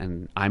me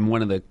and I'm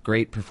one of the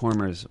great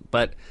performers.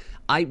 But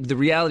the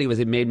reality was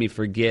it made me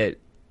forget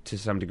to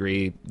some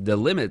degree the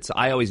limits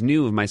I always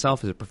knew of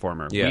myself as a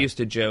performer. Yeah. We used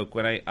to joke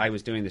when I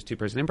was doing this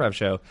 2-person improv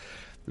show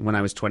when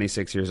I was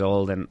 26 years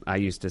old, and I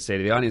used to say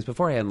to the audience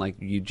beforehand, like,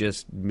 you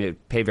just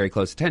pay very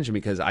close attention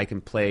because I can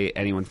play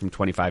anyone from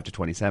 25 to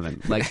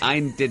 27. Like,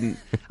 I'm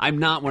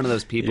not one of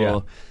those people.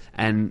 Yeah.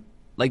 And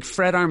like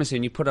Fred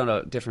Armisen, you put on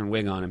a different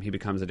wig on him, he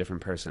becomes a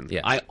different person.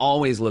 Yes. I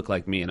always look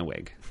like me in a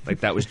wig. Like,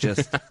 that was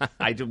just,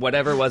 I did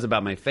whatever it was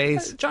about my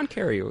face. John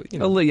Kerry, you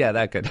know. Oh, yeah,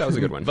 that good. That was a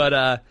good one.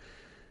 But,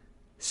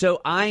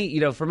 so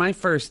for my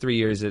first 3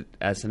 years at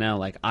SNL,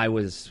 like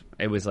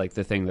it was like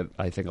the thing that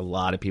I think a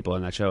lot of people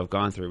in that show have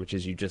gone through, which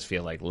is you just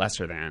feel like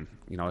lesser than.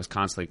 I was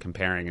constantly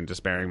comparing and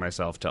despairing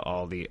myself to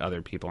all the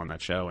other people on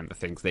that show and the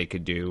things they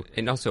could do.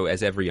 And also,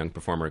 as every young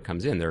performer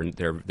comes in,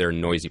 there are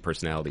noisy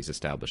personalities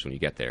established when you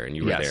get there. And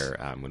you were Yes.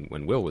 there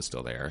when Will was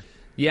still there.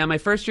 Yeah, my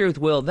first year with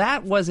Will,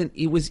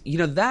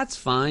 that's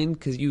fine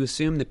because you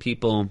assume the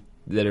people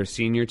that are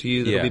senior to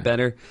you that'll Yeah. be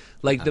better.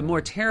 Like, the more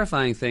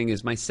terrifying thing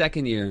is my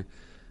second year,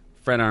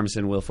 Fred Armisen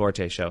and Will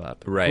Forte show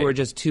up. Right. Who are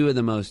just two of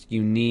the most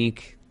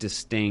unique,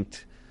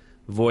 distinct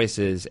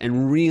voices.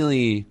 And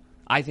really,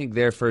 I think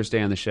their first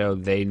day on the show,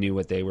 they knew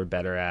what they were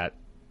better at.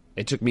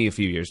 It took me a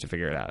few years to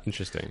figure it out.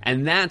 Interesting.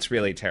 And that's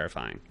really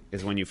terrifying,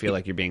 is when you feel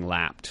like you're being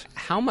lapped.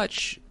 How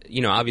much,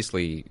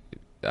 obviously,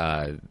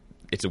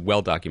 it's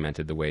well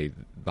documented the way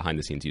behind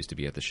the scenes used to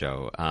be at the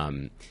show.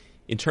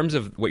 In terms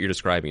of what you're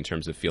describing, in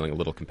terms of feeling a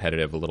little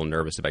competitive, a little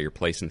nervous about your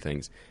place in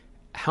things,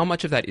 how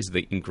much of that is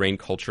the ingrained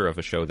culture of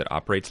a show that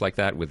operates like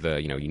that with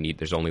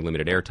there's only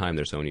limited airtime,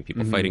 there's so many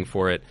people fighting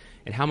for it,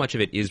 and how much of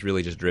it is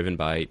really just driven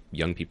by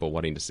young people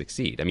wanting to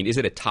succeed? I mean, is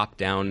it a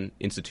top-down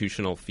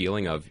institutional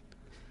feeling of,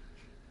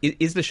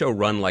 is the show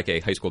run like a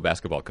high school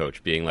basketball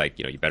coach being like,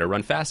 you better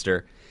run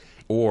faster,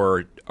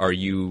 or are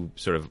you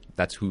sort of,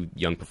 that's who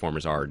young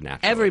performers are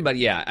naturally? Everybody,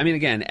 yeah. I mean,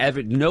 again,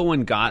 no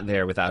one got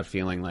there without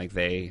feeling like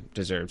they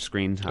deserved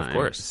screen time. Of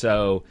course.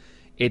 So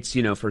it's,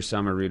 for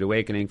some a rude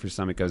awakening, for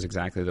some it goes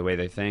exactly the way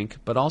they think.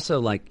 But also,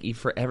 like,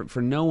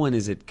 for no one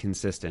is it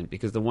consistent,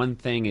 because the one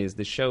thing is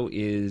the show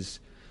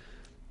is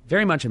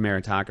very much a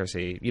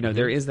meritocracy.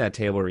 There is that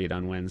table read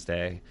on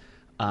Wednesday.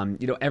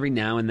 Every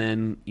now and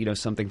then,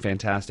 something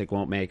fantastic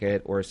won't make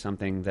it, or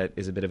something that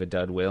is a bit of a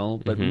dud will.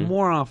 But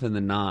more often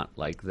than not,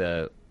 like,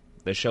 the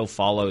show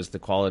follows the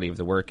quality of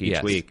the work each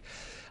Yes. week.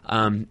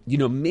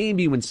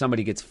 Maybe when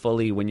somebody gets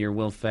when you're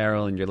Will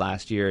Ferrell in your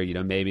last year,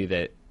 maybe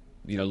that,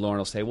 Lauren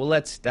will say, well,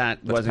 that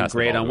wasn't pass the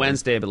great ball on to him.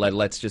 Wednesday, but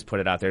let's just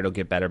put it out there. It'll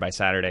get better by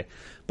Saturday.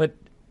 But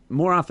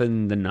more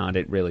often than not,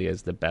 it really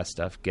is the best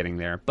stuff getting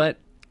there. But,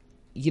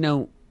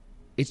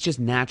 it's just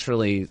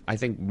naturally, I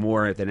think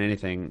more than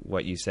anything,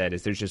 what you said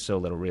is there's just so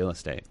little real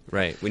estate.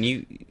 Right.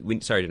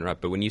 Sorry to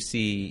interrupt, but when you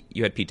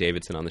had Pete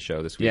Davidson on the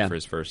show this week Yeah. for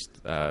his first,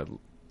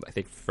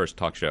 first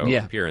talk show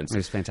Yeah, appearance. it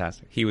was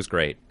fantastic. He was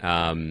great.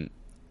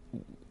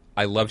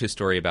 I loved his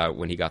story about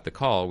when he got the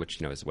call,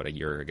 which, is a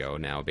year ago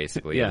now,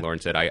 basically. Yeah. And Lauren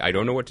said, I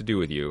don't know what to do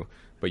with you,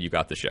 but you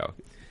got the show.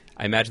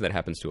 I imagine that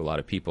happens to a lot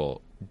of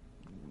people.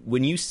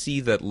 When you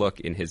see that look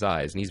in his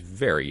eyes, and he's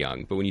very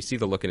young, but when you see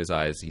the look in his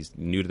eyes, he's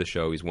new to the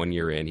show, he's 1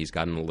 year in, he's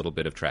gotten a little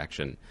bit of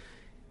traction.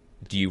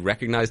 Do you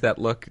recognize that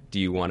look? Do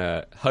you want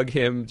to hug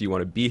him? Do you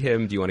want to be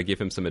him? Do you want to give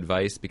him some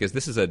advice? Because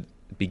this is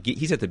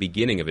he's at the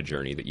beginning of a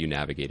journey that you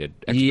navigated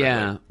expertly.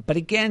 Yeah, but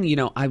again,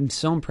 I'm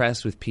so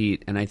impressed with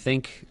Pete, and I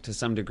think to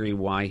some degree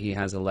why he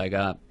has a leg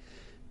up.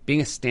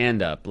 Being a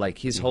stand-up, like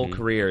his whole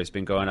career has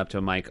been going up to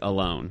a mic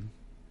alone,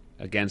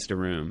 against a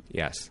room.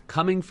 Yes.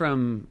 Coming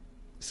from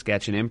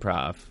sketch and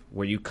improv,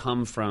 where you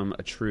come from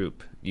a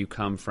troupe, you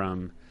come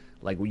from,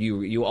 like,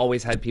 you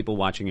always had people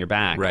watching your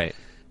back. Right.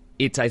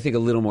 It's, I think, a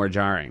little more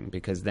jarring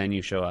because then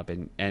you show up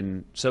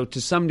and so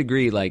to some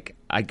degree, like,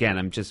 again,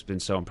 I'm just been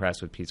so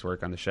impressed with Pete's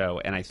work on the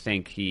show, and I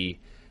think he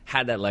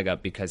had that leg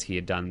up because he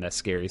had done the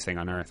scariest thing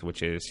on earth,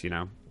 which is,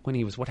 when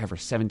he was, whatever,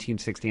 17,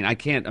 16. I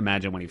can't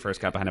imagine when he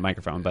first got behind a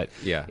microphone, but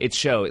Yeah. it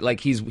showed, like,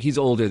 he's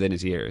older than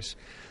his years.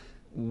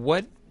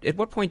 At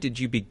what point did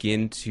you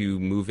begin to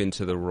move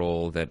into the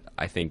role that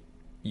I think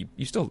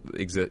you still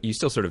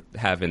sort of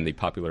have in the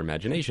popular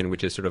imagination,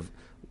 which is sort of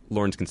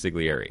Lawrence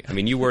consigliere? I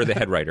mean, you were the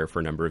head writer for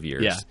a number of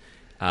years.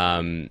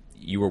 Yeah.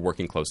 You were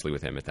working closely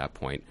with him at that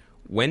point.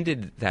 When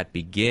did that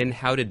begin?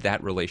 How did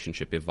that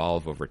relationship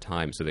evolve over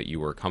time so that you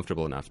were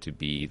comfortable enough to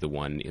be the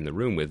one in the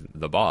room with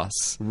the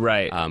boss?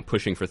 Right.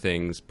 Pushing for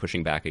things,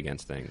 pushing back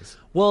against things.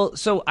 Well,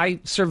 so I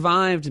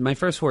survived my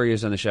first 4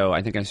 years on the show.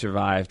 I think I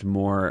survived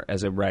more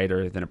as a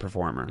writer than a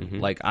performer.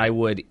 Like I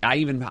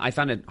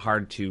found it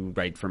hard to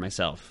write for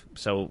myself.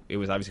 So it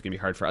was obviously going to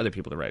be hard for other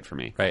people to write for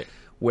me. Right.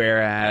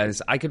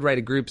 Whereas I could write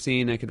a group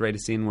scene, I could write a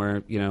scene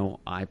where,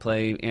 I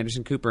play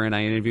Anderson Cooper and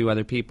I interview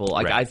other people.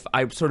 Like Right.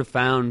 I sort of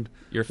found...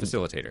 You're a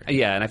facilitator.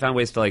 Yeah, and I found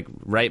ways to like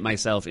write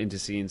myself into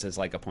scenes as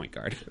like a point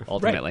guard,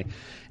 ultimately.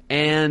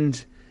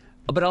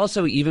 But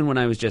also, even when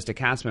I was just a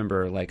cast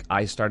member, like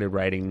I started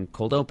writing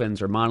cold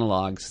opens or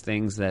monologues,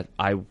 things that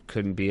I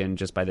couldn't be in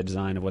just by the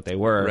design of what they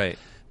were. Right.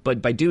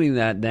 But by doing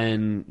that,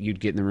 then you'd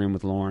get in the room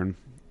with Lorne.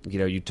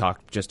 You'd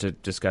talk just to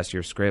discuss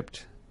your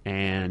script,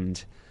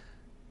 and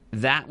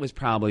that was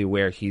probably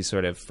where he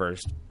sort of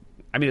first.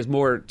 I mean, it's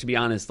more, to be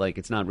honest, like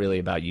it's not really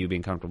about you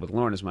being comfortable with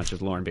Lorne as much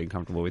as Lorne being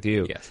comfortable with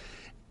you. Yes.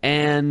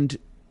 And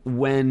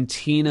when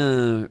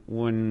Tina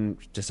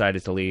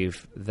decided to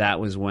leave, that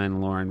was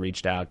when Lorne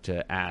reached out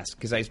to ask,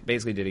 because I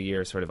basically did a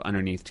year sort of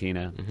underneath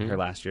Tina, her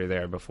last year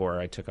there before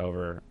I took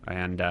over,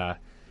 and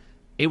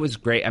it was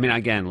great. I mean,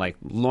 again, like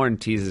Lorne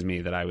teases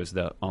me that I was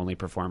the only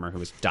performer who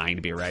was dying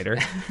to be a writer.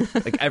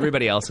 Like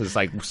everybody else was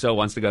like so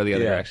wants to go the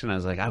other direction. I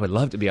was like, I would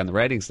love to be on the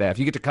writing staff.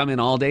 You get to come in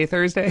all day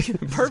Thursday.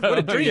 Perfect. What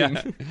a dream.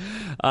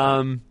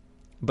 Yeah.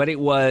 But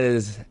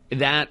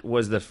that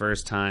was the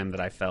first time that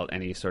I felt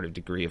any sort of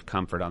degree of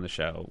comfort on the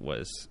show,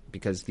 was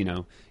because, you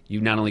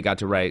not only got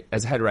to write,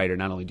 as head writer,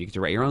 not only do you get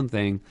to write your own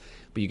thing,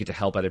 but you get to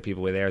help other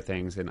people with their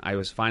things. And I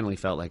finally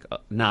felt like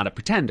not a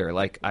pretender.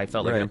 Like I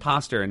felt like an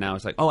imposter, and now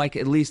it's like,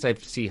 at least I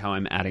see how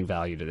I'm adding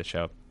value to the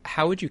show.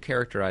 How would you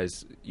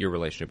characterize your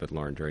relationship with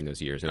Lorne during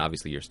those years? And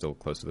obviously you're still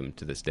close to them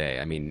to this day.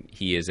 I mean,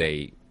 he is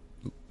a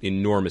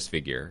enormous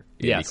figure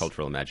in the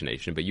cultural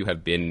imagination, but you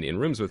have been in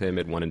rooms with him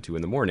at 1 and 2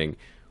 in the morning.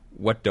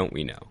 What don't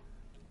we know?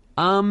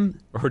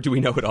 Or do we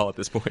know it all at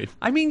this point?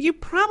 I mean, you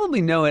probably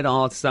know it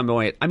all at some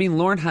point. I mean,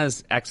 Lorne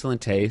has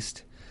excellent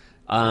taste.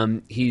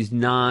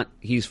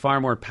 He's far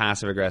more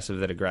passive aggressive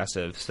than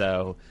aggressive.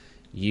 So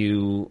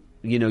you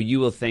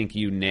will think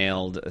you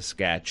nailed a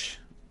sketch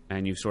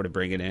and you sort of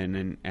bring it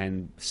in,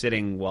 and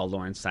sitting while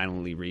Lorne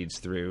silently reads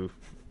through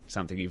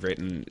something you've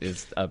written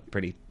is a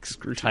pretty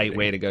tight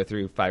way to go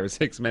through 5 or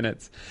 6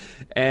 minutes.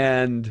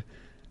 And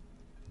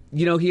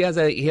he has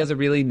a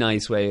really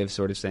nice way of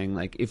sort of saying,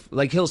 like,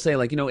 he'll say,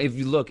 like,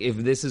 if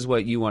this is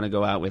what you want to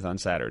go out with on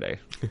Saturday,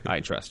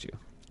 I trust you.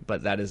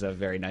 But that is a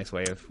very nice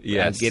way of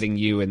getting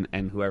you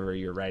and whoever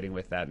you're writing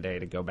with that day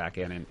to go back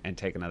in and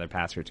take another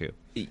pass or two.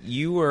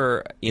 You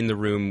were in the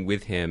room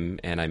with him,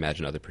 and I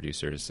imagine other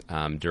producers,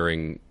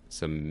 during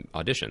some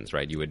auditions,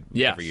 right? You would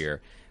every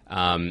year.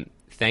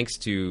 Thanks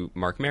to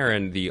Mark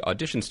Maron, the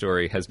audition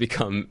story has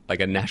become like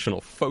a national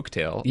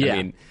folktale. Yeah. I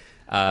mean,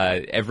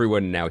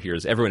 everyone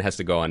has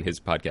to go on his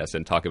podcast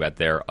and talk about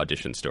their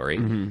audition story.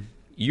 Mm-hmm.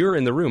 You're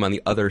in the room on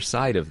the other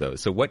side of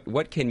those. So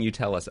what can you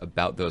tell us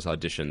about those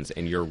auditions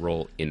and your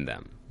role in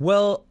them?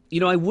 Well,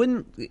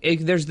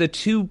 there's the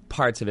two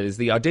parts of it, is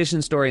the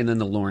audition story and then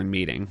the Lorne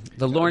meeting.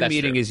 The Lorne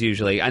meeting is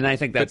usually, and I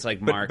think that's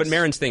Mark's. But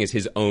Maron's thing is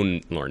his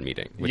own Lorne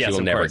meeting, which he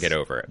will never get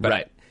over. But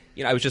right.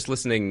 I was just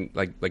listening,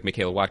 like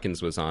Michaela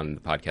Watkins was on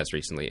the podcast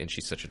recently, and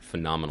she's such a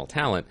phenomenal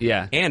talent.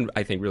 Yeah. And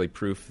I think really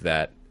proof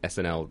that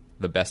SNL,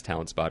 the best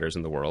talent spotters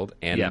in the world,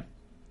 and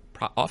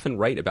often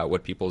right about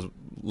what people's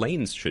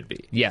lanes should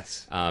be.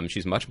 Yes.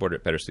 She's much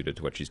better suited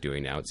to what she's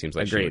doing now. It seems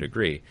like she would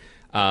agree.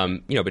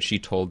 But she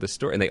told this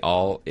story, and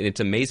and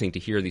it's amazing to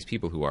hear these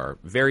people who are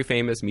very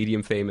famous,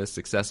 medium famous,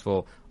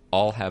 successful,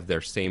 all have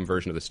their same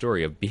version of the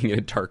story of being in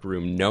a dark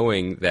room,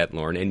 knowing that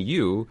Lorne and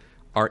you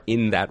are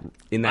in that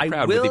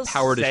crowd with the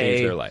power to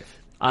change their life.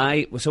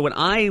 So when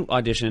I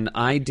auditioned,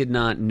 I did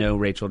not know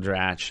Rachel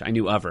Dratch. I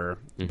knew of her,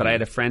 but I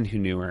had a friend who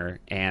knew her,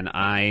 and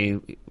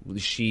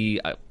she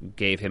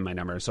gave him my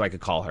number so I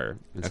could call her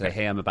and say,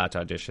 hey, I'm about to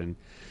audition.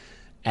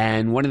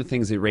 And one of the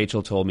things that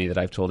Rachel told me that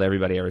I've told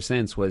everybody ever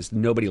since was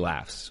nobody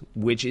laughs,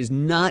 which is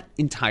not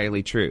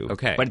entirely true.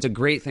 Okay. But it's a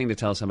great thing to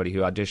tell somebody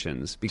who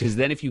auditions, because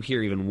then if you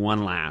hear even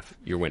one laugh,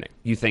 you're winning.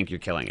 You think you're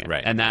killing it.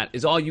 Right. And that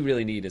is all you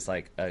really need, is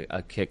like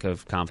a kick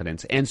of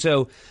confidence. And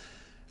so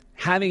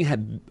having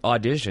had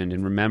auditioned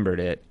and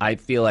remembered it, I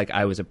feel like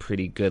I was a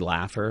pretty good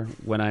laugher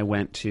when I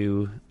went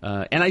to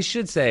and I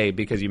should say,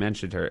 because you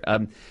mentioned her,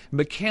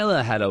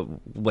 Michaela had a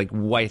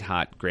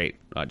white-hot great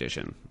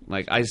audition.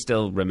 Like, I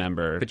still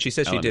remember. But she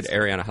says she did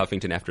Ariana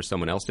Huffington after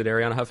someone else did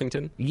Ariana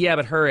Huffington? Yeah,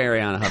 but her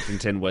Ariana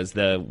Huffington was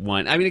the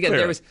one. I mean, again,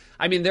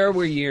 there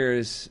were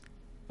years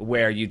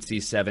where you'd see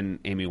 7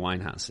 Amy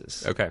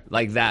Winehouses. Okay.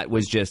 Like that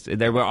was just,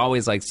 there were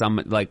always like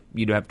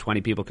you'd have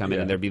 20 people come in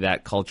and there'd be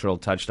that cultural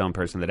touchstone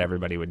person that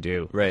everybody would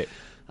do. Right.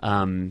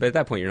 But at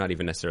that point, you're not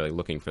even necessarily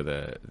looking for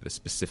the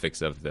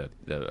specifics of the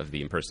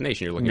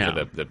impersonation. You're looking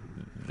for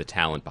the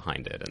talent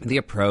behind it. And the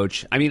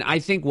approach. I mean, I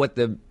think what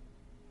the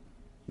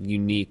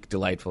unique,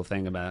 delightful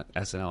thing about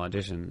SNL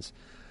auditions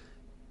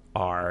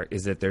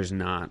is that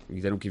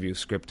they don't give you a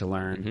script to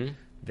learn. Mm-hmm.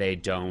 They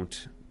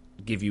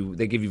give you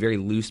very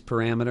loose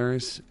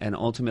parameters, and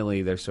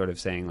ultimately they're sort of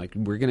saying, like,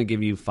 we're going to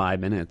give you 5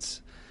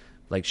 minutes,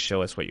 like,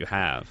 show us what you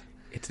have.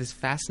 It's this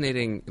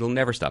fascinating, it'll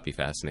never stop being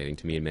fascinating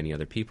to me and many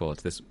other people.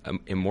 It's this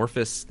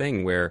amorphous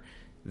thing where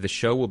the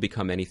show will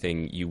become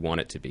anything you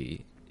want it to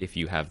be if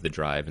you have the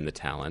drive and the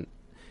talent.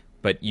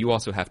 But you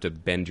also have to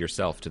bend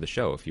yourself to the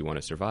show if you want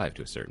to survive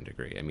to a certain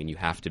degree. I mean, you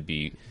have to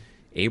be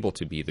able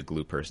to be the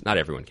glue person. Not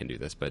everyone can do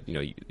this, but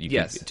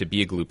to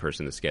be a glue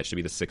person in the sketch, to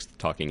be the sixth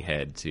talking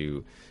head,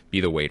 to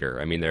be the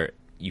waiter. I mean,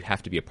 you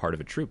have to be a part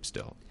of a troupe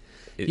still.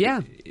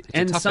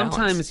 And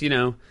sometimes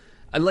balance.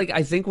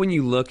 I think when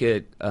you look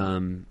at,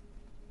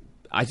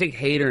 I think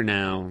Hader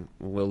now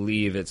will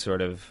leave it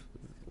sort of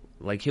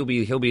like he'll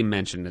be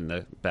mentioned in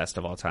the best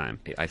of all time.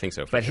 I think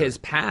so. But his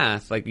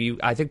path,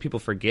 I think people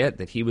forget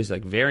that he was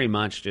like very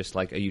much just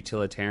like a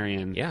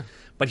utilitarian. Yeah.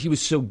 But he was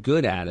so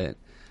good at it.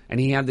 And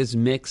he had this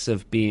mix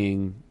of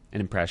being an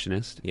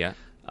impressionist,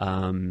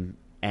 and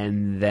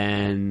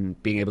then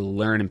being able to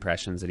learn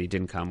impressions that he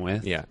didn't come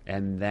with,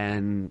 and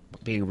then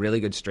being a really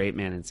good straight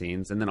man in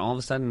scenes. And then all of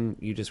a sudden,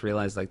 you just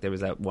realized, like, there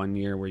was that one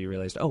year where you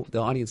realized, oh, the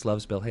audience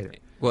loves Bill Hader.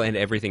 Well, and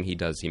everything he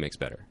does, he makes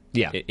better.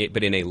 Yeah.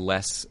 But in a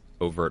less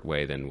overt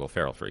way than Will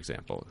Ferrell, for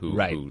example, who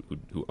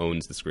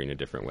owns the screen a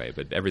different way.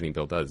 But everything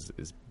Bill does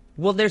is...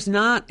 Well, there's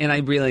not, and I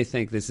really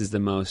think this is the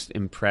most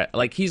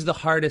like, he's the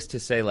hardest to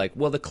say, like,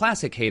 well, the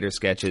classic Hader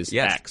sketch is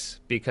X,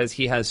 because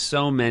he has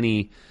so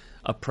many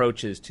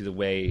approaches to the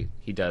way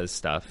he does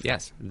stuff.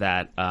 Yes.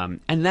 That, and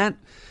that,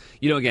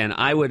 again,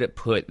 I would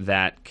put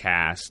that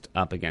cast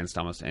up against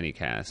almost any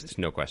cast. There's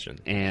no question.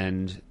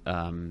 And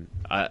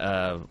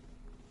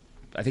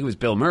I think it was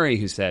Bill Murray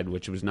who said,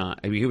 which was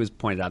not, he was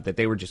pointed out that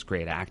they were just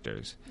great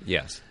actors.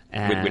 Yes.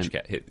 And, which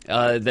cast?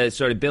 The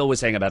sort of Bill was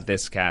saying about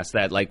this cast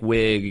that, like,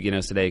 Wig,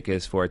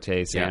 Sudeikis,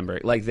 Forte,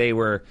 Sandberg, like, they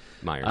were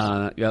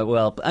Myers.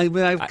 Well, I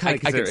kind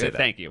of consider say it. that.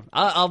 Thank you.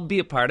 I'll be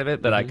a part of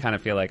it, but I kind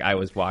of feel like I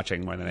was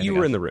watching more than anything. You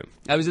were else. in the room.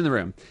 I was in the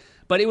room,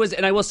 but it was,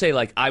 and I will say,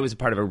 like, I was a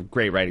part of a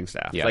great writing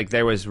staff. Yeah. Like,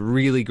 there was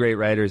really great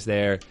writers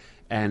there,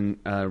 and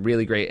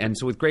really great, and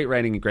so with great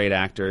writing and great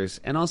actors,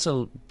 and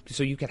also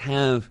so you could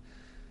have.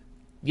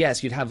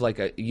 Yes, you'd have like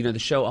the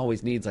show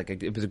always needs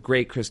it was a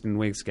great Kristen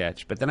Wiig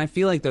sketch, but then I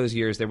feel like those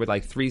years there were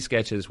like 3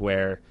 sketches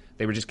where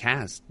they were just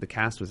cast. The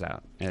cast was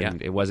out,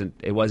 and it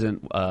wasn't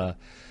a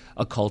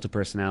cult of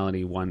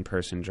personality, one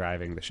person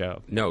driving the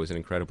show. No, it was an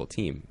incredible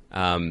team.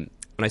 When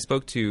I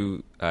spoke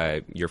to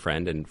your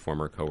friend and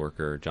former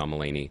coworker John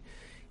Mulaney,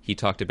 he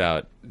talked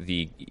about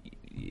the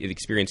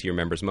experience he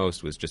remembers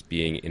most was just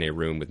being in a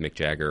room with Mick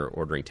Jagger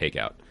ordering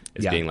takeout.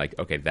 As being like,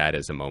 okay, that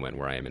is a moment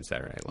where I am in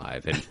Saturday Night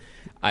Live. And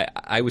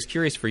I was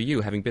curious for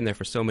you, having been there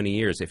for so many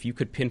years, if you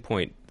could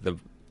pinpoint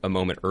a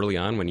moment early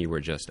on when you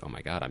were just, oh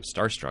my God, I'm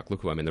starstruck,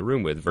 look who I'm in the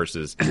room with,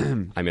 versus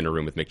I'm in a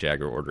room with Mick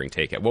Jagger ordering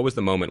takeout. What was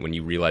the moment when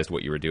you realized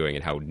what you were doing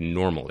and how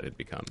normal it had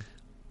become?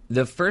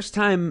 The first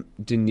time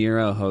De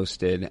Niro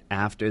hosted,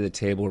 after the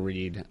table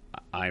read,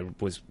 I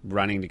was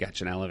running to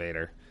catch an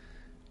elevator.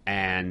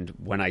 And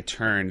when I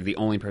turned, the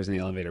only person in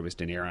the elevator was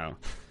De Niro.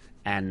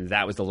 And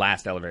that was the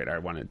last elevator I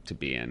wanted to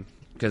be in,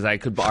 because I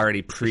could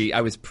already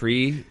I was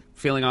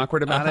feeling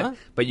awkward about it,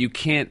 but you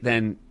can't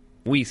then.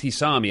 He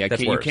saw me.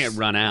 You can't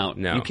run out.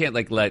 No. You can't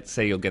let's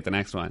say you'll get the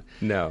next one.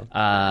 No.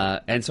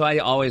 And so I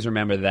always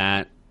remember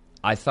that.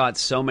 I thought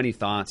so many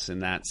thoughts in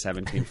that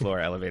 17th floor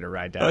elevator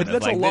ride down.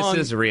 That's this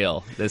is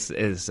real. This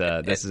is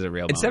a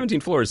real moment. 17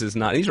 floors is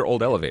not. These are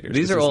old elevators.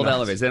 These are old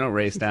elevators. They don't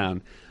race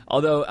down.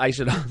 Although I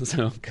should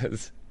also,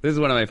 because this is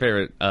one of my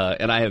favorite,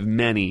 and I have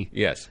many.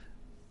 Yes.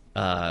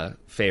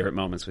 Favorite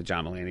moments with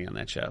John Mulaney on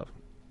that show.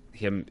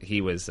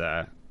 He was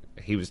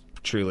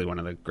truly one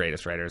of the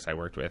greatest writers I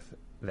worked with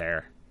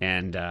there.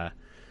 And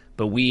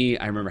but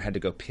I remember had to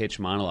go pitch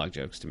monologue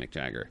jokes to Mick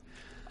Jagger.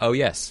 Oh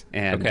yes,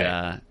 and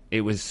okay.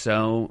 It was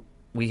so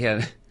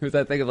it was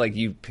that thing of like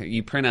you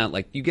print out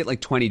like you get like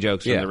 20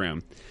 jokes from the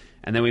room,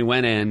 and then we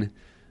went in,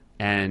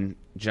 and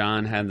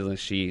John had the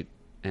sheet,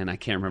 and I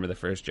can't remember the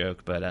first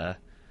joke, but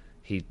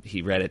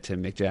he read it to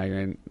Mick Jagger,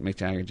 and Mick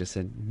Jagger just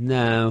said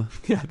no,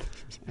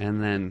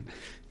 and then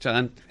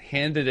John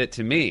handed it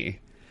to me.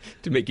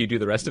 To make you do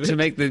the rest of it? To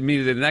make me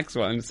do the next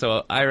one.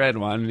 So I read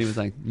one, and he was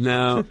like,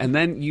 no. And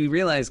then you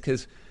realize,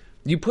 because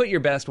you put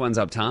your best ones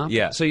up top.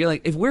 Yeah. So you're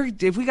like, if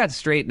we got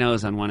straight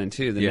no's on 1 and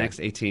 2, the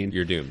next 18.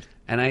 You're doomed.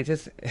 And I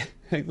just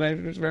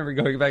remember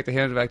going back to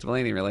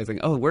Mulaney, realizing,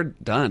 oh, we're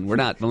done.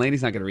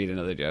 Mulaney's not going to read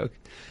another joke.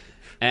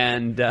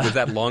 And was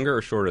that longer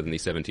or shorter than the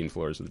 17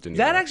 floors of the De Niro?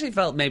 That actually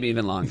felt maybe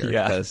even longer.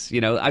 Because,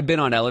 I've been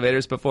on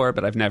elevators before,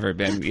 but I've never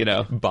been,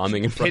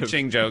 bombing in front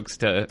pitching jokes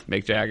to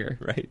Mick Jagger.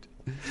 Right.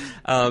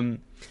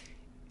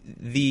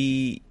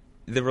 the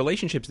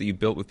relationships that you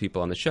built with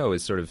people on the show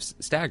is sort of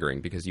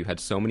staggering because you had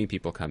so many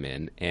people come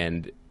in,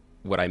 and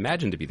what I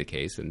imagine to be the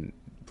case, and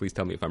please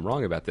tell me if I'm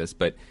wrong about this,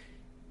 but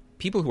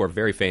people who are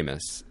very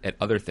famous at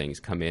other things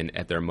come in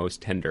at their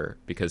most tender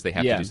because they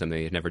have to do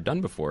something they've never done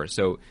before.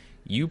 So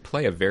you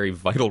play a very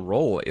vital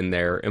role in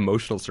their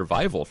emotional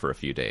survival for a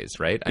few days,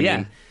 right? I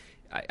mean,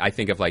 I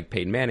think of like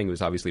Peyton Manning, who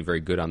was obviously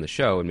very good on the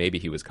show, and maybe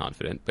he was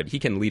confident, but he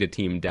can lead a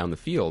team down the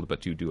field,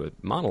 but to do a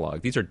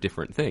monologue, these are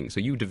different things. So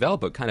you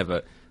develop a kind of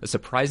a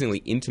surprisingly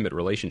intimate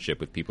relationship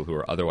with people who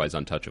are otherwise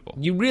untouchable.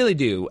 You really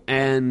do,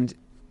 and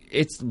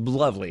it's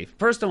lovely.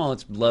 First of all,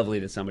 it's lovely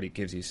that somebody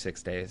gives you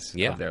 6 days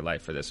of their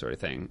life for this sort of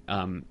thing.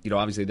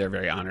 Obviously they're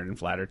very honored and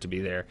flattered to be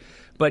there,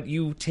 but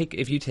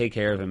if you take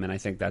care of them, and I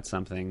think that's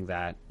something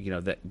that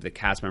the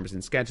cast members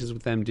in sketches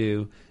with them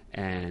do,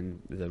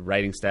 and the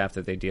writing staff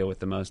that they deal with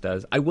the most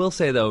does. I will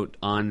say, though,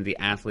 on the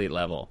athlete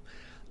level,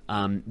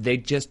 they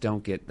just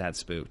don't get that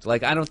spooked.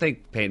 Like, I don't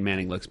think Peyton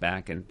Manning looks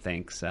back and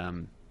thinks,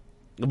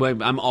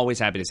 well, I'm always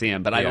happy to see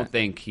him, but I don't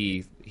think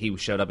he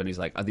showed up and he's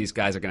like, oh, these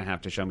guys are going to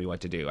have to show me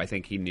what to do. I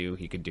think he knew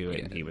he could do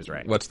it, and he was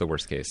right. What's the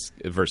worst case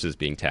versus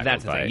being tackled?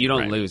 That's the thing. You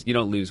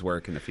don't lose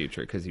work in the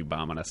future because you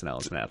bomb on SNL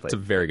as an athlete. It's a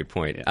very good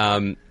point.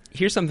 Yeah.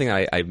 Here's something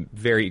I'm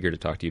very eager to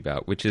talk to you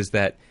about, which is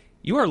that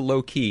you are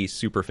low-key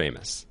super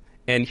famous.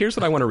 And here's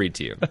what I want to read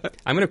to you.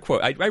 I'm going to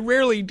quote. I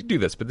rarely do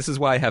this, but this is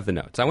why I have the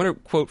notes. I want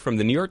to quote from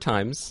the New York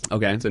Times.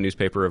 Okay. It's a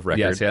newspaper of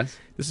record. Yes.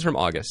 This is from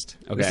August.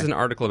 Okay. This is an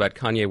article about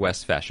Kanye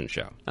West's fashion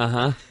show.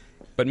 Uh-huh.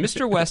 But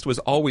Mr. West was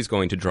always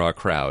going to draw a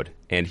crowd,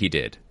 and he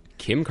did.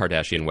 Kim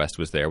Kardashian West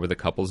was there with the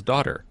couple's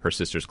daughter. Her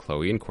sisters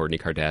Khloe and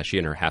Kourtney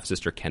Kardashian, her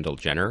half-sister Kendall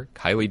Jenner.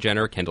 Kylie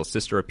Jenner, Kendall's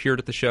sister, appeared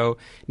at the show.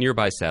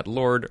 Nearby sat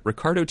Lorde,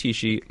 Riccardo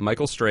Tisci,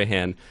 Michael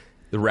Strahan,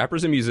 the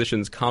rappers and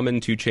musicians Common,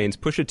 2 Chainz,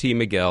 Pusha T,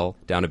 Miguel.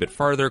 Down a bit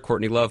farther,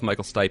 Courtney Love,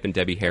 Michael Stipe, and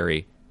Debbie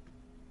Harry.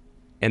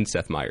 And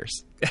Seth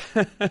Meyers.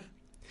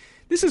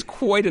 This is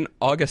quite an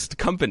august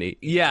company.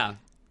 Yeah.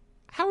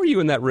 How are you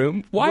in that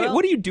room? Why? Well,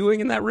 what are you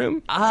doing in that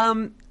room?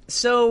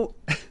 So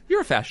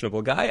you're a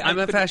fashionable guy. I'm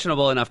a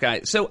fashionable enough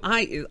guy. So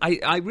I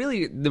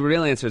really, the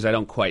real answer is I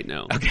don't quite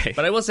know. Okay.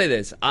 But I will say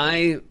this.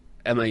 I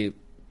am a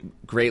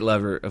great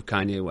lover of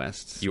Kanye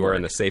West's You are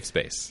in a safe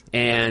space.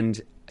 And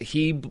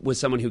he was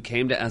someone who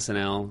came to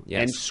SNL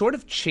and sort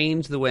of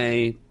changed the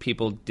way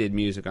people did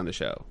music on the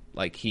show.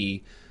 Like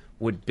he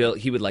would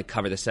like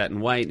cover the set in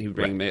white, and he would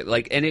bring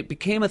and it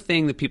became a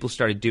thing that people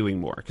started doing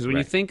more. Because when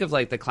you think of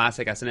like the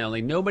classic SNL,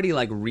 like nobody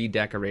like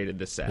redecorated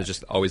the set. It was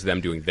just always them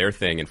doing their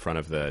thing in front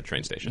of the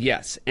train station.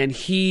 Yes, and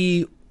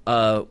he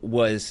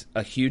was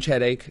a huge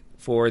headache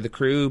for the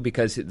crew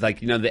because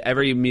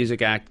every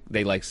music act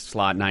they like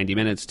slot 90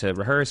 minutes to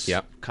rehearse.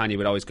 Yep. Kanye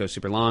would always go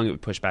super long. It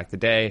would push back the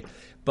day,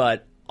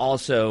 but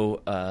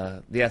also,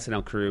 the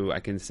SNL crew,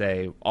 I can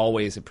say,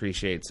 always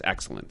appreciates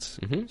excellence.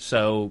 Mm-hmm.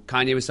 So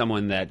Kanye was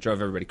someone that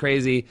drove everybody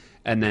crazy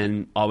and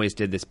then always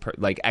did this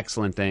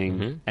excellent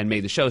thing and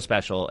made the show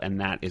special, and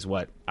that is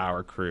what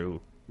our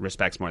crew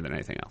respects more than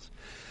anything else.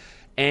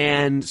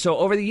 And so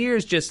over the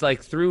years, just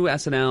like through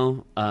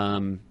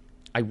SNL,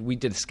 we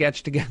did a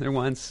sketch together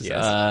once.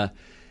 Yes.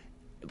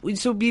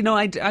 So,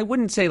 I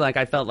wouldn't say like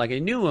I felt like I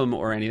knew him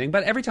or anything,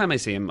 but every time I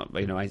see him,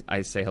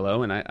 I say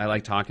hello, and I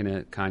like talking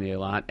to Kanye a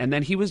lot. And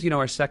then he was,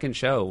 our second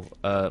show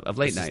of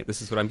late night. This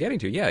is what I'm getting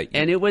to, yeah.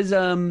 And it was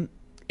a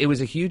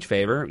huge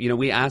favor.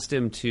 We asked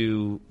him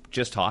to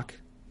just talk.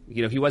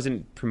 He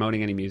wasn't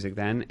promoting any music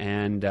then,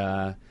 and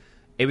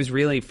it was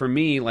really, for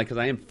me, because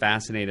I am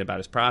fascinated about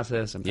his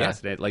process. I'm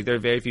fascinated. Like, there are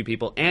very few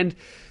people, and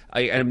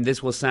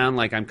this will sound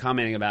like I'm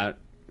commenting about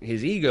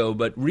his ego,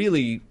 but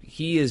really,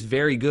 he is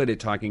very good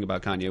at talking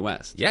about Kanye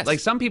West. Yes. Like,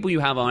 some people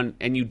you have on,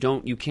 and you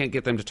can't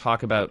get them to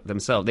talk about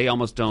themselves. They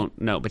almost don't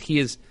know. But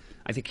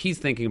I think he's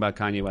thinking about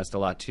Kanye West a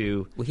lot,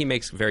 too. Well, he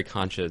makes very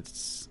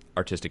conscious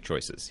artistic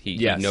choices. He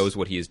knows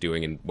what he is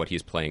doing and what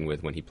he's playing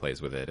with when he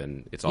plays with it,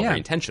 and it's all very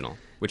intentional,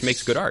 which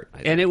makes good art.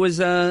 And it was,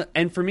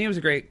 and for me, it was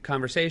a great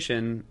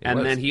conversation.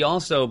 Then he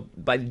also,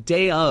 by the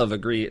day of,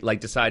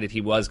 decided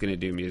he was going to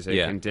do music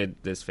and did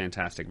this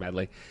fantastic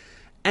medley.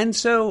 And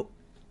so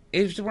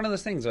it was just one of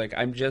those things. Like,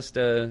 I'm just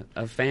a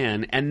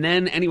fan. And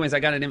then, anyways, I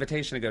got an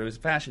invitation to go to his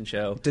fashion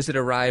show. Does it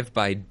arrive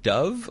by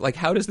dove? Like,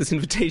 how does this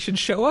invitation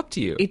show up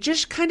to you? It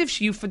just kind of,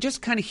 you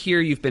just kind of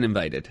hear you've been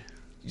invited.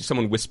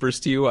 Someone whispers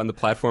to you on the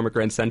platform at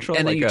Grand Central,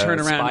 and then you turn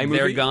around and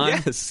they're gone.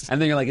 Yes.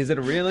 And then you're like, is it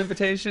a real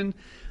invitation?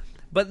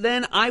 But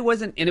then I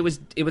wasn't, and it was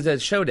a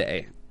show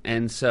day.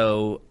 And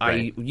so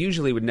I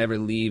usually would never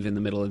leave in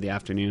the middle of the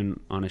afternoon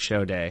on a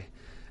show day.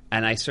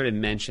 And I sort of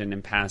mentioned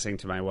in passing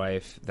to my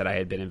wife that I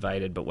had been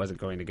invited but wasn't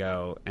going to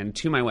go. And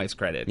to my wife's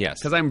credit,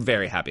 because I'm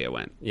very happy I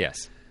went.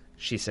 Yes.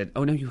 She said,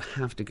 oh, no, you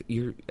have to go.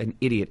 You're an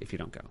idiot if you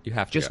don't go. You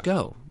have to Just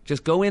go.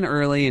 Just go in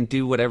early and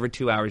do whatever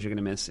 2 hours you're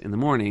going to miss in the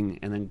morning,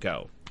 and then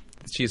go.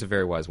 She's a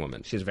very wise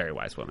woman. She's a very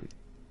wise woman.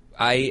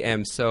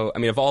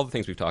 Of all the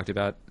things we've talked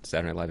about,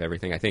 Saturday Night Live,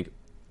 everything, I think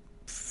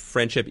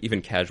friendship,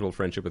 even casual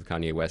friendship with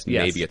Kanye West,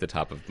 may be at the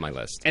top of my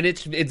list. And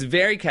it's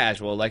very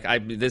casual. Like,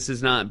 this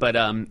is not, but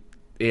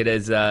it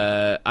is,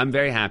 I'm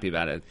very happy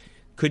about it.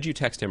 Could you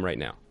text him right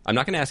now? I'm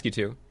not going to ask you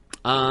to.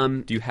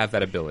 Do you have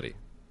that ability?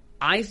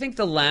 I think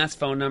the last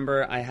phone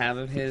number I have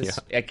of his,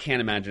 I can't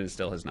imagine it's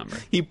still his number.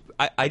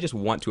 I just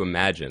want to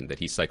imagine that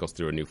he cycles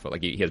through a new phone.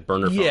 Like he has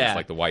burner phones,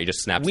 like the Y. He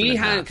just snaps them in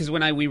half. Because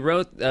when we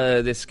wrote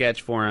this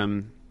sketch for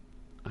him,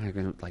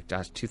 like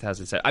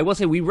 2007. I will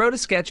say we wrote a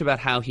sketch about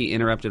how he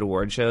interrupted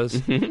award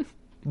shows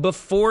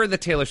before the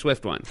Taylor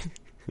Swift one.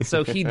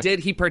 So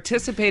he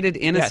participated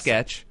in a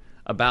sketch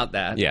about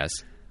that. Yes.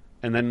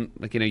 And then,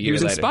 he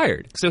was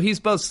inspired. So he's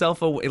both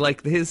self-aware,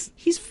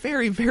 he's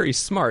very, very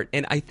smart.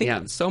 And I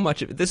think so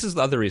much of this is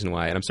the other reason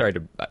why, and I'm sorry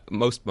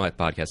most of my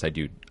podcasts I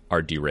do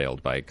are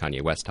derailed by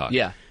Kanye West talk.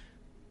 Yeah.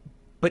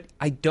 But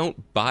I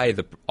don't buy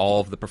all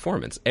of the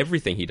performance.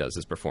 Everything he does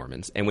is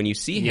performance. And when you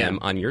see him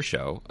on your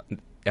show,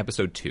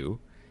 episode 2,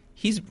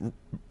 he's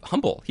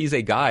humble. He's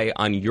a guy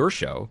on your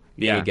show,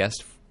 being a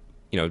guest,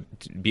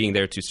 being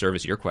there to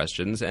service your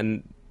questions,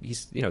 and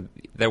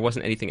there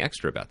wasn't anything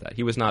extra about that.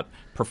 He was not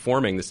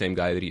performing the same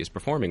guy that he is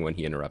performing when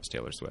he interrupts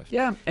Taylor Swift.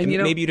 Yeah, and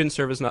maybe you didn't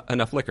serve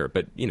enough liquor,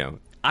 but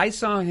I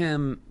saw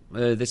him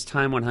this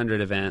Time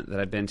 100 event that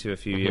I've been to a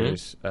few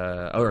years,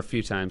 or a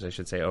few times, I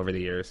should say, over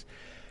the years.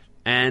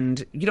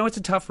 And it's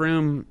a tough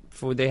room.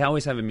 They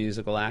always have a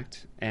musical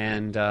act,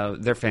 and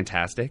they're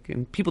fantastic,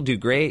 and people do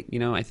great.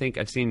 I think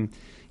I've seen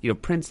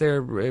Prince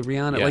there,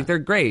 Rihanna, they're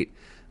great.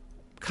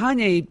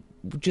 Kanye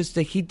just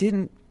he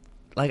didn't.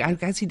 I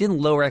guess he didn't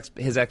lower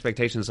his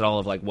expectations at all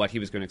of what he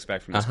was going to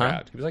expect from this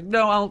crowd. He was like,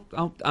 "No,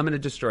 I'm going to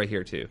destroy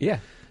here too." Yeah,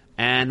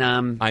 and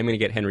I'm going to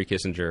get Henry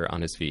Kissinger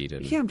on his feet.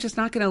 And... I'm just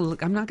not going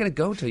to. I'm not going to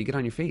go till you get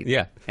on your feet.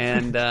 Yeah,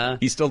 and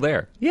he's still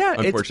there. Yeah,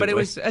 but it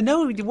was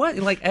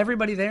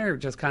everybody there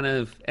just kind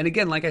of. And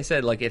again, like I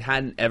said, it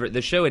hadn't ever.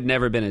 The show had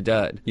never been a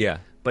dud. Yeah,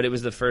 but it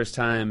was the first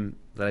time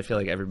that I feel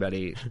like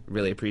everybody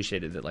really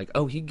appreciated it.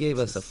 He gave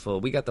us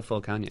we got the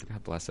full Kanye.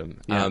 God bless him.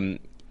 Yeah.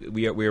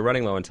 We are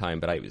running low on time,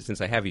 but since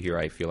I have you here,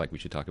 I feel like we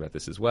should talk about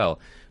this as well,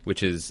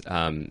 which is,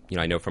 I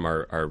know from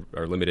our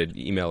limited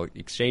email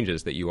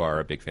exchanges that you are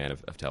a big fan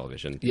of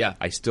television. Yeah.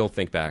 I still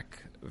think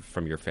back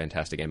from your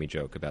fantastic Emmy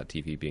joke about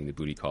TV being the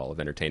booty call of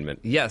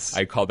entertainment. Yes.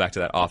 I call back to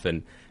that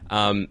often.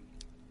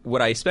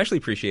 What I especially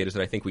appreciate is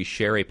that I think we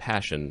share a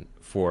passion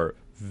for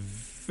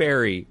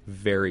very,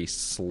 very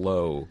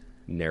slow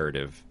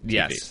narrative TV.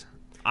 Yes.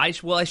 I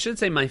should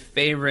say my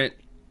favorite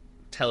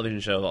television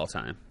show of all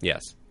time.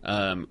 Yes.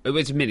 It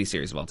was a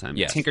miniseries of all time.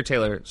 Yes. Tinker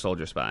Tailor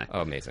Soldier Spy.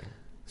 Oh, amazing.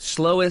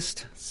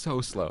 Slowest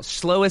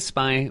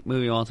spy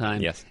movie of all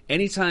time. Yes.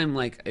 Anytime,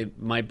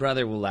 my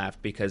brother will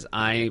laugh because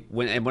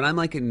when I'm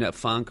in a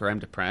funk or I'm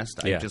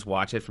depressed, I just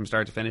watch it from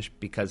start to finish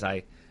because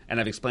I've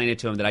explained it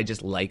to him that I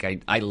just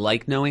I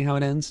like knowing how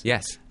it ends.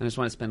 Yes. I just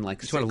want to spend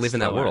just want to live in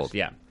that world.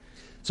 Yeah.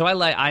 So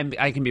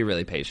I can be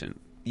really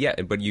patient.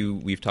 Yeah, but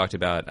we've talked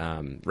about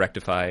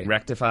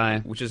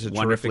Rectify, which is a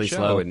terrific show,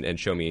 slow. And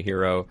Show Me a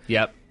Hero.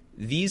 Yep.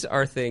 These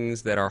are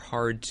things that are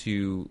hard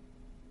to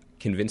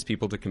convince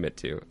people to commit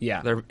to.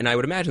 Yeah. And I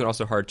would imagine they're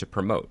also hard to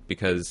promote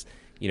because,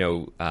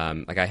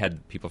 I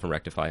had people from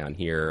Rectify on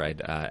here. I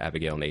had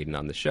Abigail and Aiden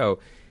on the show.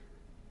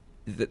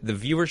 The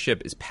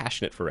viewership is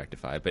passionate for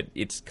Rectify, but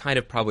it's kind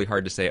of probably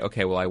hard to say,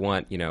 okay, well, I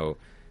want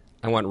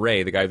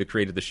Ray, the guy that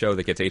created the show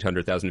that gets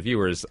 800,000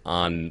 viewers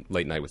on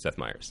Late Night with Seth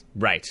Meyers.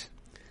 Right.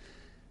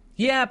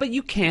 Yeah, but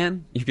you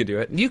can. You could do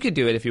it. You could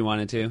do it if you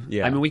wanted to.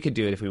 Yeah. I mean, we could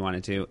do it if we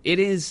wanted to. It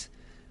is...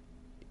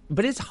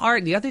 But it's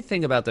hard. The other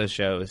thing about those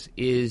shows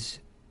is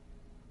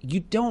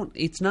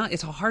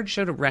it's a hard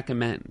show to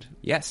recommend.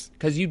 Yes.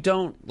 Because you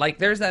don't,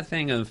 there's that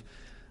thing of,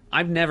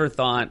 I've never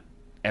thought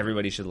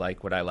everybody should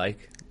like what I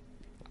like.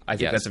 I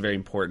think that's a very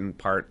important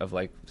part of,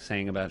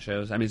 saying about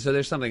shows. I mean, so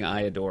there's something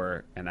I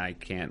adore, and I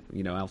can't,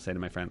 I'll say to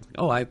my friends,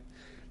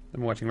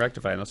 I'm watching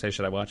Rectify, and they'll say,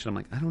 should I watch it? I'm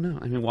like, I don't know.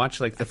 I mean, watch,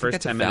 the first 10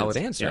 minutes. That's a valid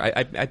answer.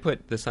 Yeah. I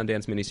put the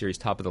Sundance miniseries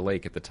Top of the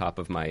Lake at the top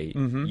of my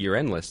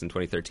year-end list in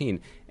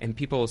 2013, and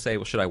people will say,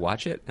 well, should I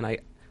watch it? And I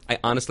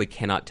honestly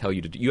cannot tell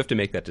you you have to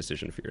make that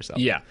decision for yourself.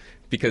 Yeah.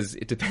 Because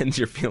it depends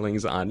your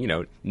feelings on,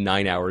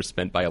 9 hours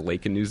spent by a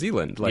lake in New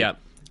Zealand.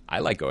 I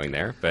like going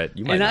there, but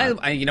you might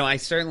not.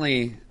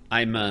 And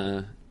I'm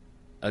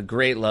a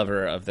great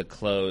lover of the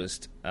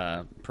closed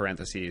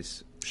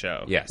parentheses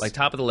show. Yes.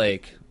 Top of the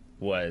Lake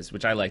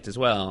which I liked as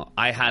well.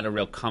 I had a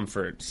real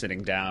comfort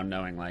sitting down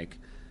knowing,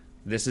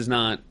 this is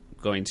not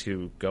going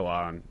to go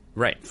on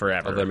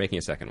forever. Oh, they're making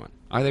a second one.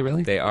 Are they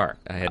really? They are.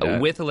 I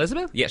had with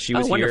Elizabeth? Yeah, she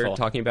was here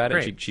talking about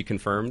it. Great. She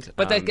confirmed.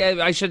 But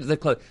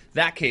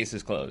that case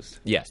is closed.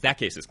 Yes, that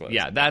case is closed.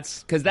 Yeah,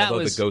 that's because that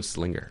Although was the ghosts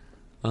linger.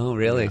 Oh,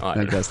 really?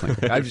 The ghosts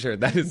linger. I'm sure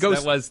that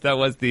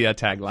was the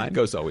tagline.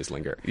 Ghosts always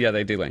linger. Yeah,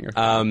 they do linger.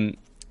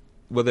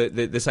 Well,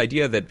 this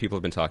idea that people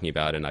have been talking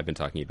about, and I've been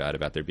talking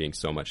about there being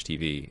so much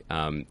TV,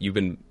 you've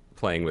been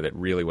playing with it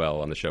really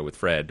well on the show with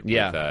Fred,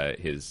 with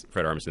his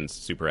Fred Armisen's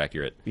super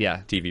accurate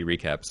TV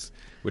recaps,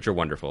 which are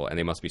wonderful, and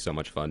they must be so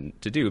much fun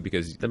to do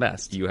because the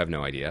best. You have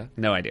no idea.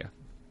 No idea.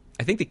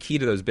 I think the key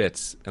to those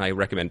bits, and I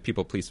recommend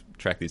people please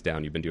track these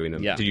down. You've been doing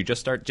them. Yeah. Did you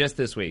just start? Just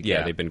this week.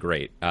 Yeah, they've been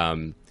great.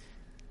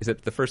 Is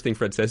that the first thing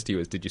Fred says to you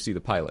is, did you see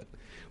the pilot?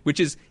 which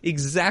is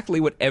exactly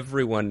what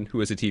everyone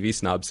who is a TV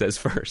snob says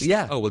first.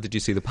 Yeah. Oh, well, did you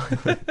see the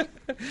pilot?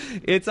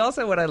 It's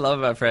also what I love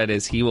about Fred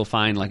is he will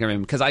find, like, I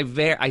mean, because I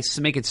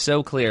make it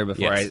so clear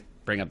before Yes. I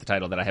bring up the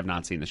title that I have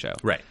not seen the show.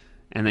 Right.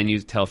 And then you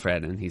tell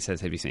Fred, and he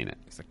says, "Have you seen it?"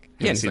 He's like,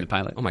 "Have you seen the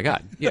pilot?" Oh my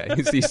God! Yeah,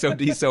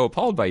 he's so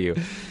appalled by you.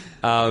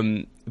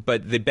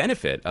 But the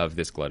benefit of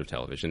this glut of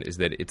television is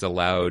that it's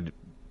allowed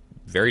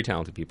very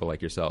talented people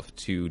like yourself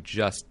to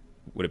just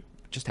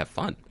have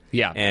fun.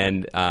 Yeah.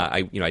 And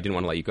I didn't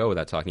want to let you go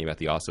without talking about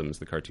The Awesomes,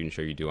 the cartoon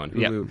show you do on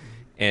Hulu,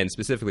 and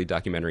specifically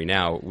Documentary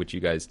Now, which you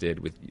guys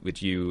did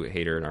which you,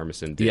 Hader, and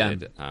Armisen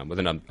did with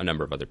a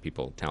number of other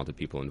people, talented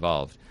people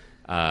involved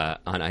on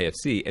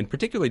IFC, and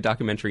particularly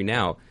Documentary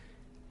Now.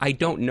 I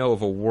don't know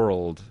of a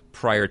world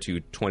prior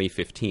to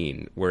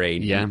 2015 where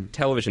a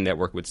television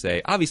network would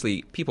say,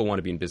 obviously, people want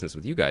to be in business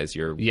with you guys.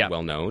 You're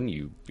well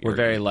known. We're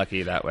very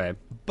lucky that way.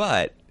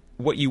 But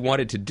what you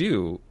wanted to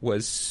do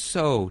was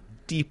so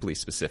deeply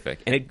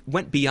specific, and it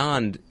went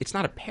beyond. It's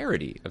not a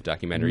parody of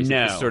documentaries.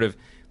 No. It's sort of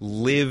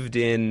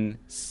lived-in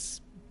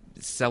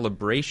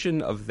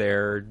celebration of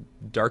their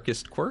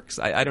darkest quirks.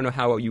 I don't know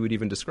how you would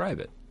even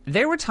describe it.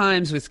 There were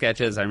times with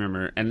sketches, I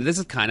remember, and this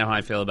is kind of how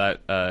I feel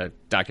about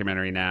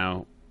Documentary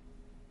Now,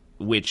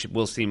 which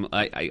will seem,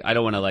 I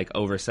don't want to like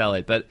oversell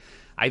it, but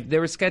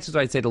there were sketches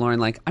where I'd say to Lauren,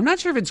 like, I'm not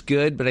sure if it's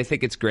good, but I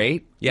think it's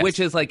great. Yes. Which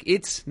is like,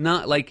 it's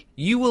not like,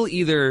 you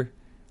either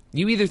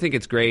think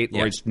it's great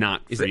or it's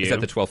not for you. Is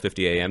that the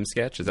 12:50 a.m.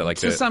 sketch? Is that like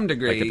to some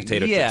degree, like the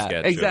potato chip sketch?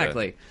 Yeah,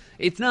 exactly.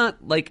 It's not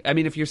like, I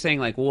mean, if you're saying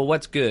like, well,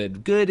 what's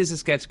good? Good is a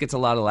sketch that gets a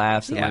lot of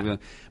laughs, and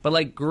but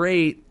like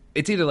great.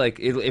 It's either like,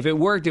 if it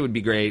worked, it would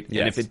be great,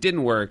 and if it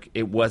didn't work,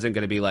 it wasn't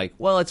going to be like,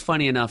 well, it's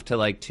funny enough to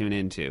like tune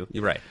into.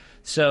 You're right.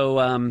 So,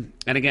 and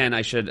again,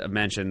 I should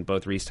mention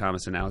both Rhys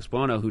Thomas and Alex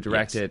Buono, who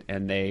directed,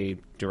 and they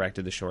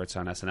directed the shorts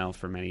on SNL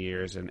for many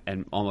years,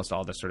 and almost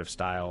all the sort of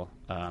style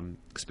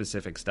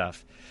specific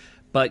stuff.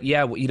 But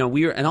yeah, we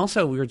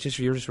were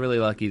just really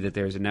lucky that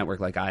there's a network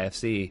like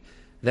IFC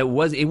it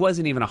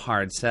wasn't even a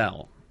hard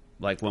sell.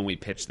 Like when we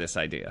pitched this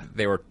idea,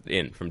 they were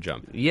in from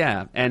jump.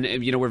 Yeah, and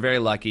we're very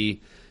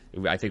lucky.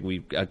 I think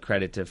we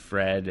credit to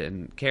Fred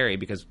and Carrie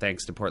because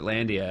thanks to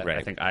Portlandia,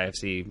 I think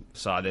IFC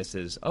saw this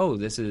as,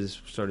 this is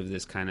sort of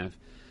this kind of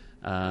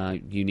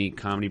unique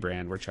comedy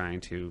brand we're trying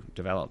to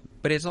develop.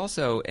 But it's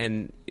also,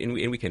 and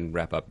we can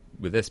wrap up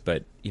with this,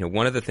 but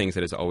one of the things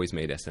that has always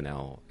made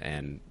SNL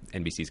and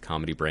NBC's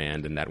comedy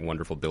brand and that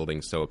wonderful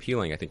building so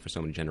appealing, I think, for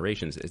so many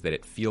generations, is that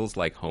it feels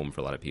like home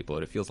for a lot of people.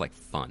 It feels like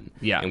fun.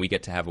 Yeah. And we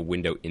get to have a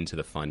window into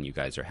the fun you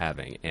guys are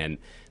having. And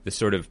the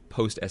sort of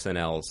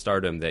post-SNL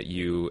stardom that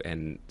you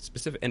and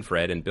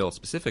Fred and Bill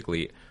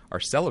specifically are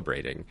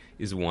celebrating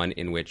is one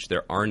in which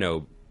there are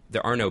no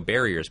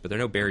barriers, but there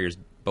are no barriers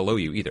below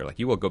you either. Like,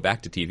 you will go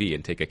back to TV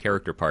and take a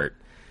character part.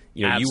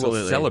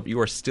 Absolutely. You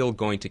are still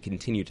going to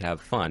continue to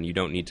have fun. You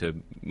don't need to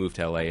move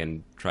to LA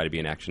and try to be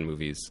in action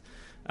movies.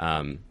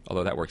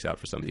 Although that works out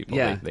for some people.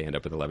 Yeah. They end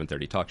up with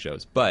 11:30 talk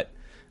shows. But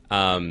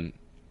I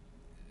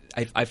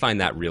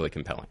find that really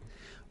compelling.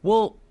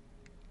 Well,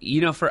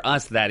 for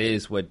us, that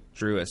is what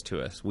drew us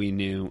to us. We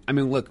knew. I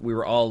mean, look, we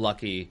were all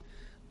lucky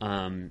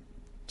to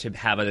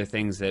have other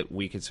things that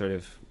we could sort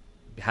of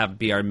have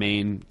be our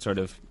main sort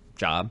of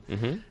job.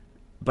 Mm-hmm.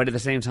 But at the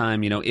same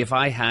time, if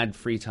I had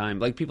free time,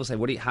 like people say,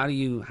 how do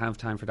you have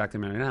time for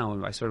Documentary Now?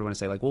 And I sort of want to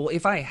say, like, well,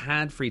 if I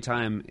had free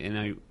time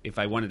and if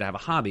I wanted to have a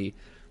hobby,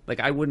 like,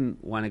 I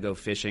wouldn't want to go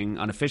fishing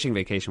on a fishing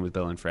vacation with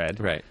Bill and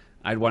Fred. Right.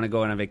 I'd want to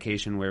go on a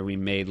vacation where we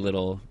made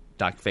little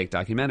fake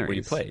documentaries. Where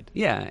you played.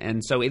 Yeah.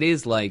 And so it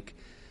is like,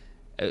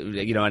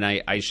 and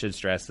I should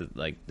stress that,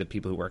 like, the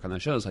people who work on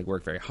those shows, like,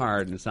 work very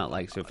hard, and it's not,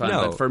 like, so fun.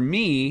 No. But for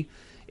me,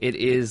 it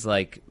is,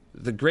 like,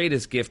 the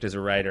greatest gift as a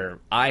writer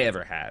I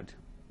ever had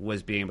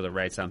was being able to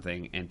write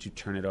something and to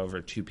turn it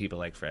over to people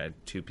like Fred,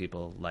 to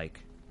people like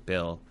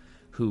Bill,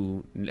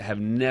 who have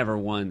never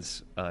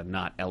once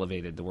not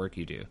elevated the work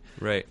you do.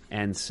 Right.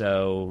 And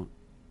so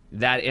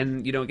that,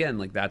 and, again,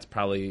 like, that's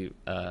probably,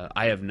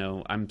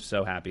 I'm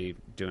so happy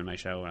doing my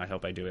show, and I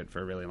hope I do it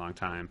for a really long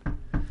time.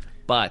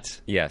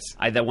 But yes,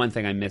 the one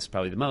thing I miss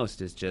probably the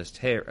most is just,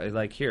 hey,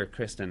 like, here,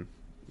 Kristen,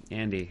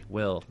 Andy,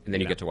 Will. And then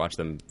you get to watch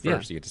them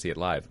first. You get to see it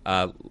live.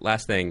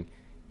 Last thing,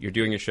 you're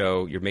doing a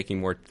show. You're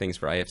making more things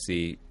for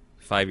IFC.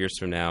 5 years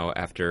from now,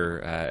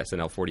 after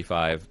SNL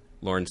 45,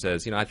 Lauren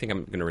says, I think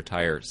I'm going to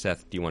retire.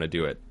 Seth, do you want to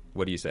do it?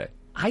 What do you say?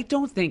 I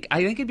think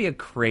it'd be a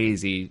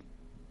crazy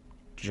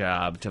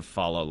job to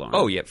follow Lauren.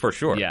 Oh, yeah, for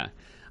sure. Yeah.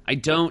 I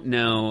don't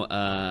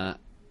know,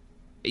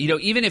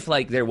 even if,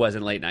 like, there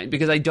wasn't late night,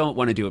 because I don't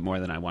want to do it more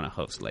than I want to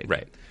host late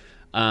night.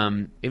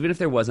 Right. Even if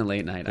there wasn't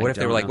late night,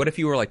 what if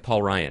you were like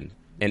Paul Ryan?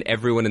 And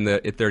everyone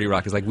at 30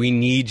 Rock is like, we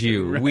need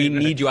you. We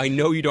need you. I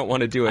know you don't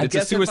want to do it. It's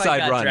a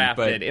suicide run.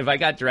 If I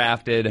got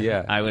drafted,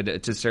 I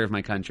would to serve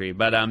my country.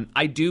 But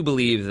I do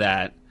believe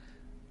that.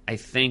 I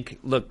think.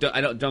 Look,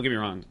 don't get me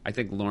wrong. I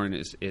think Lauren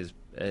is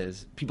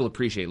people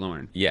appreciate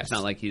Lauren. Yes, it's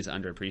not like he's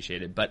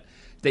underappreciated, but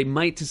they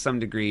might, to some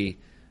degree,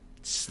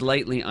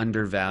 slightly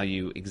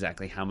undervalue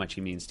exactly how much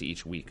he means to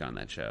each week on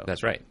that show.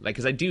 That's right. Like,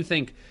 because I do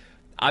think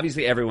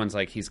obviously everyone's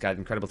like, he's got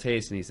incredible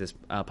taste and he's this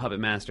puppet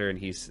master and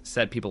he's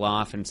set people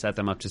off and set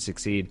them up to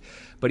succeed.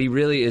 But he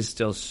really is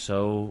still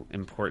so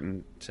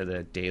important to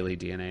the daily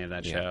DNA of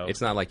that show.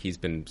 It's not like he's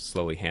been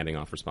slowly handing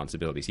off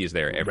responsibilities. He's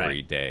there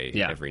every day,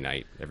 every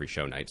night, every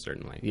show night,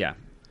 certainly. Yeah.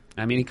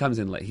 I mean, he comes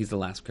in late. He's the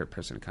last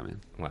person to come in.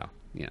 Wow.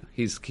 Yeah,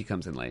 he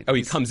comes in late. Oh,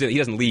 he comes in. He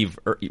doesn't leave.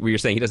 You're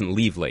saying he doesn't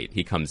leave late.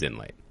 He comes in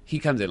late. He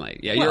comes in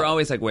late. Yeah, Well, you're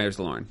always like, where's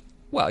Lorne?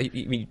 Well,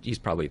 he's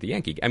probably at the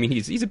Yankee. I mean,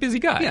 he's a busy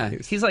guy. Yeah,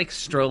 he's like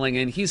strolling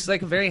in. He's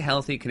like a very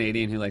healthy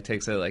Canadian who like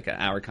takes an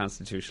hour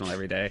constitutional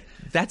every day.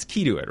 That's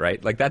key to it,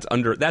 right? Like that's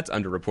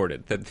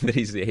underreported that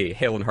he's a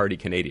hale and hearty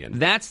Canadian.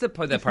 That's the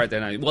part that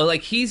well,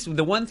 like he's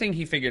the one thing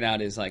he figured out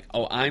is like,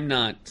 oh, I'm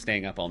not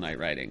staying up all night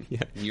writing.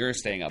 Yeah. You're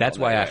staying up. That's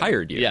all night why I writing.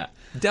 hired you. Yeah,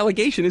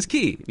 delegation is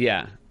key.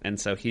 Yeah, and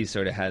so he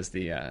sort of has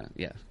the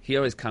He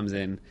always comes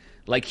in.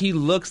 Like, he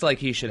looks like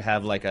he should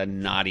have, like, a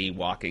knotty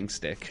walking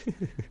stick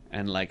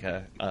and, like,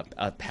 a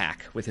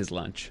pack with his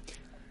lunch.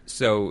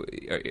 So,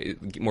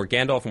 more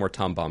Gandalf or more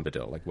Tom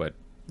Bombadil? Like, what?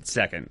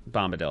 Second,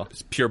 Bombadil.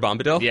 It's pure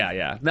Bombadil?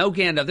 Yeah. No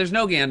Gandalf. There's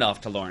no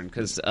Gandalf to Lorne,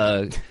 because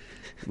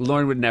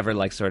Lorne would never,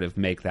 like, sort of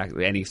make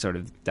any sort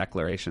of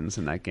declarations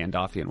in that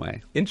Gandalfian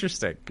way.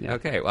 Interesting. Yeah.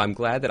 Okay, well, I'm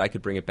glad that I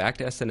could bring it back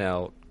to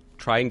SNL,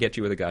 try and get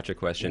you with a gotcha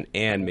question,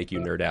 and make you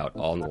nerd out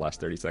all in the last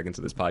 30 seconds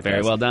of this podcast.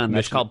 Very well done.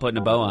 That's called putting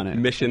a bow on it.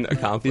 Mission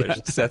accomplished.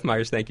 Yeah. Seth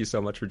Meyers, thank you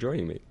so much for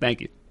joining me. Thank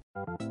you.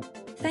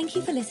 Thank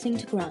you for listening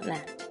to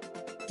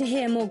Grantland. To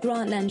hear more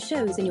Grantland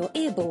shows in your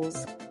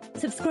earballs,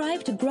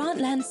 subscribe to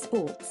Grantland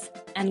Sports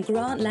and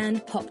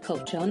Grantland Pop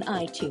Culture on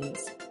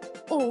iTunes.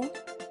 Or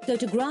go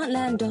to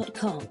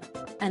grantland.com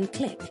and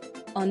click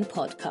on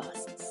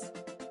podcast.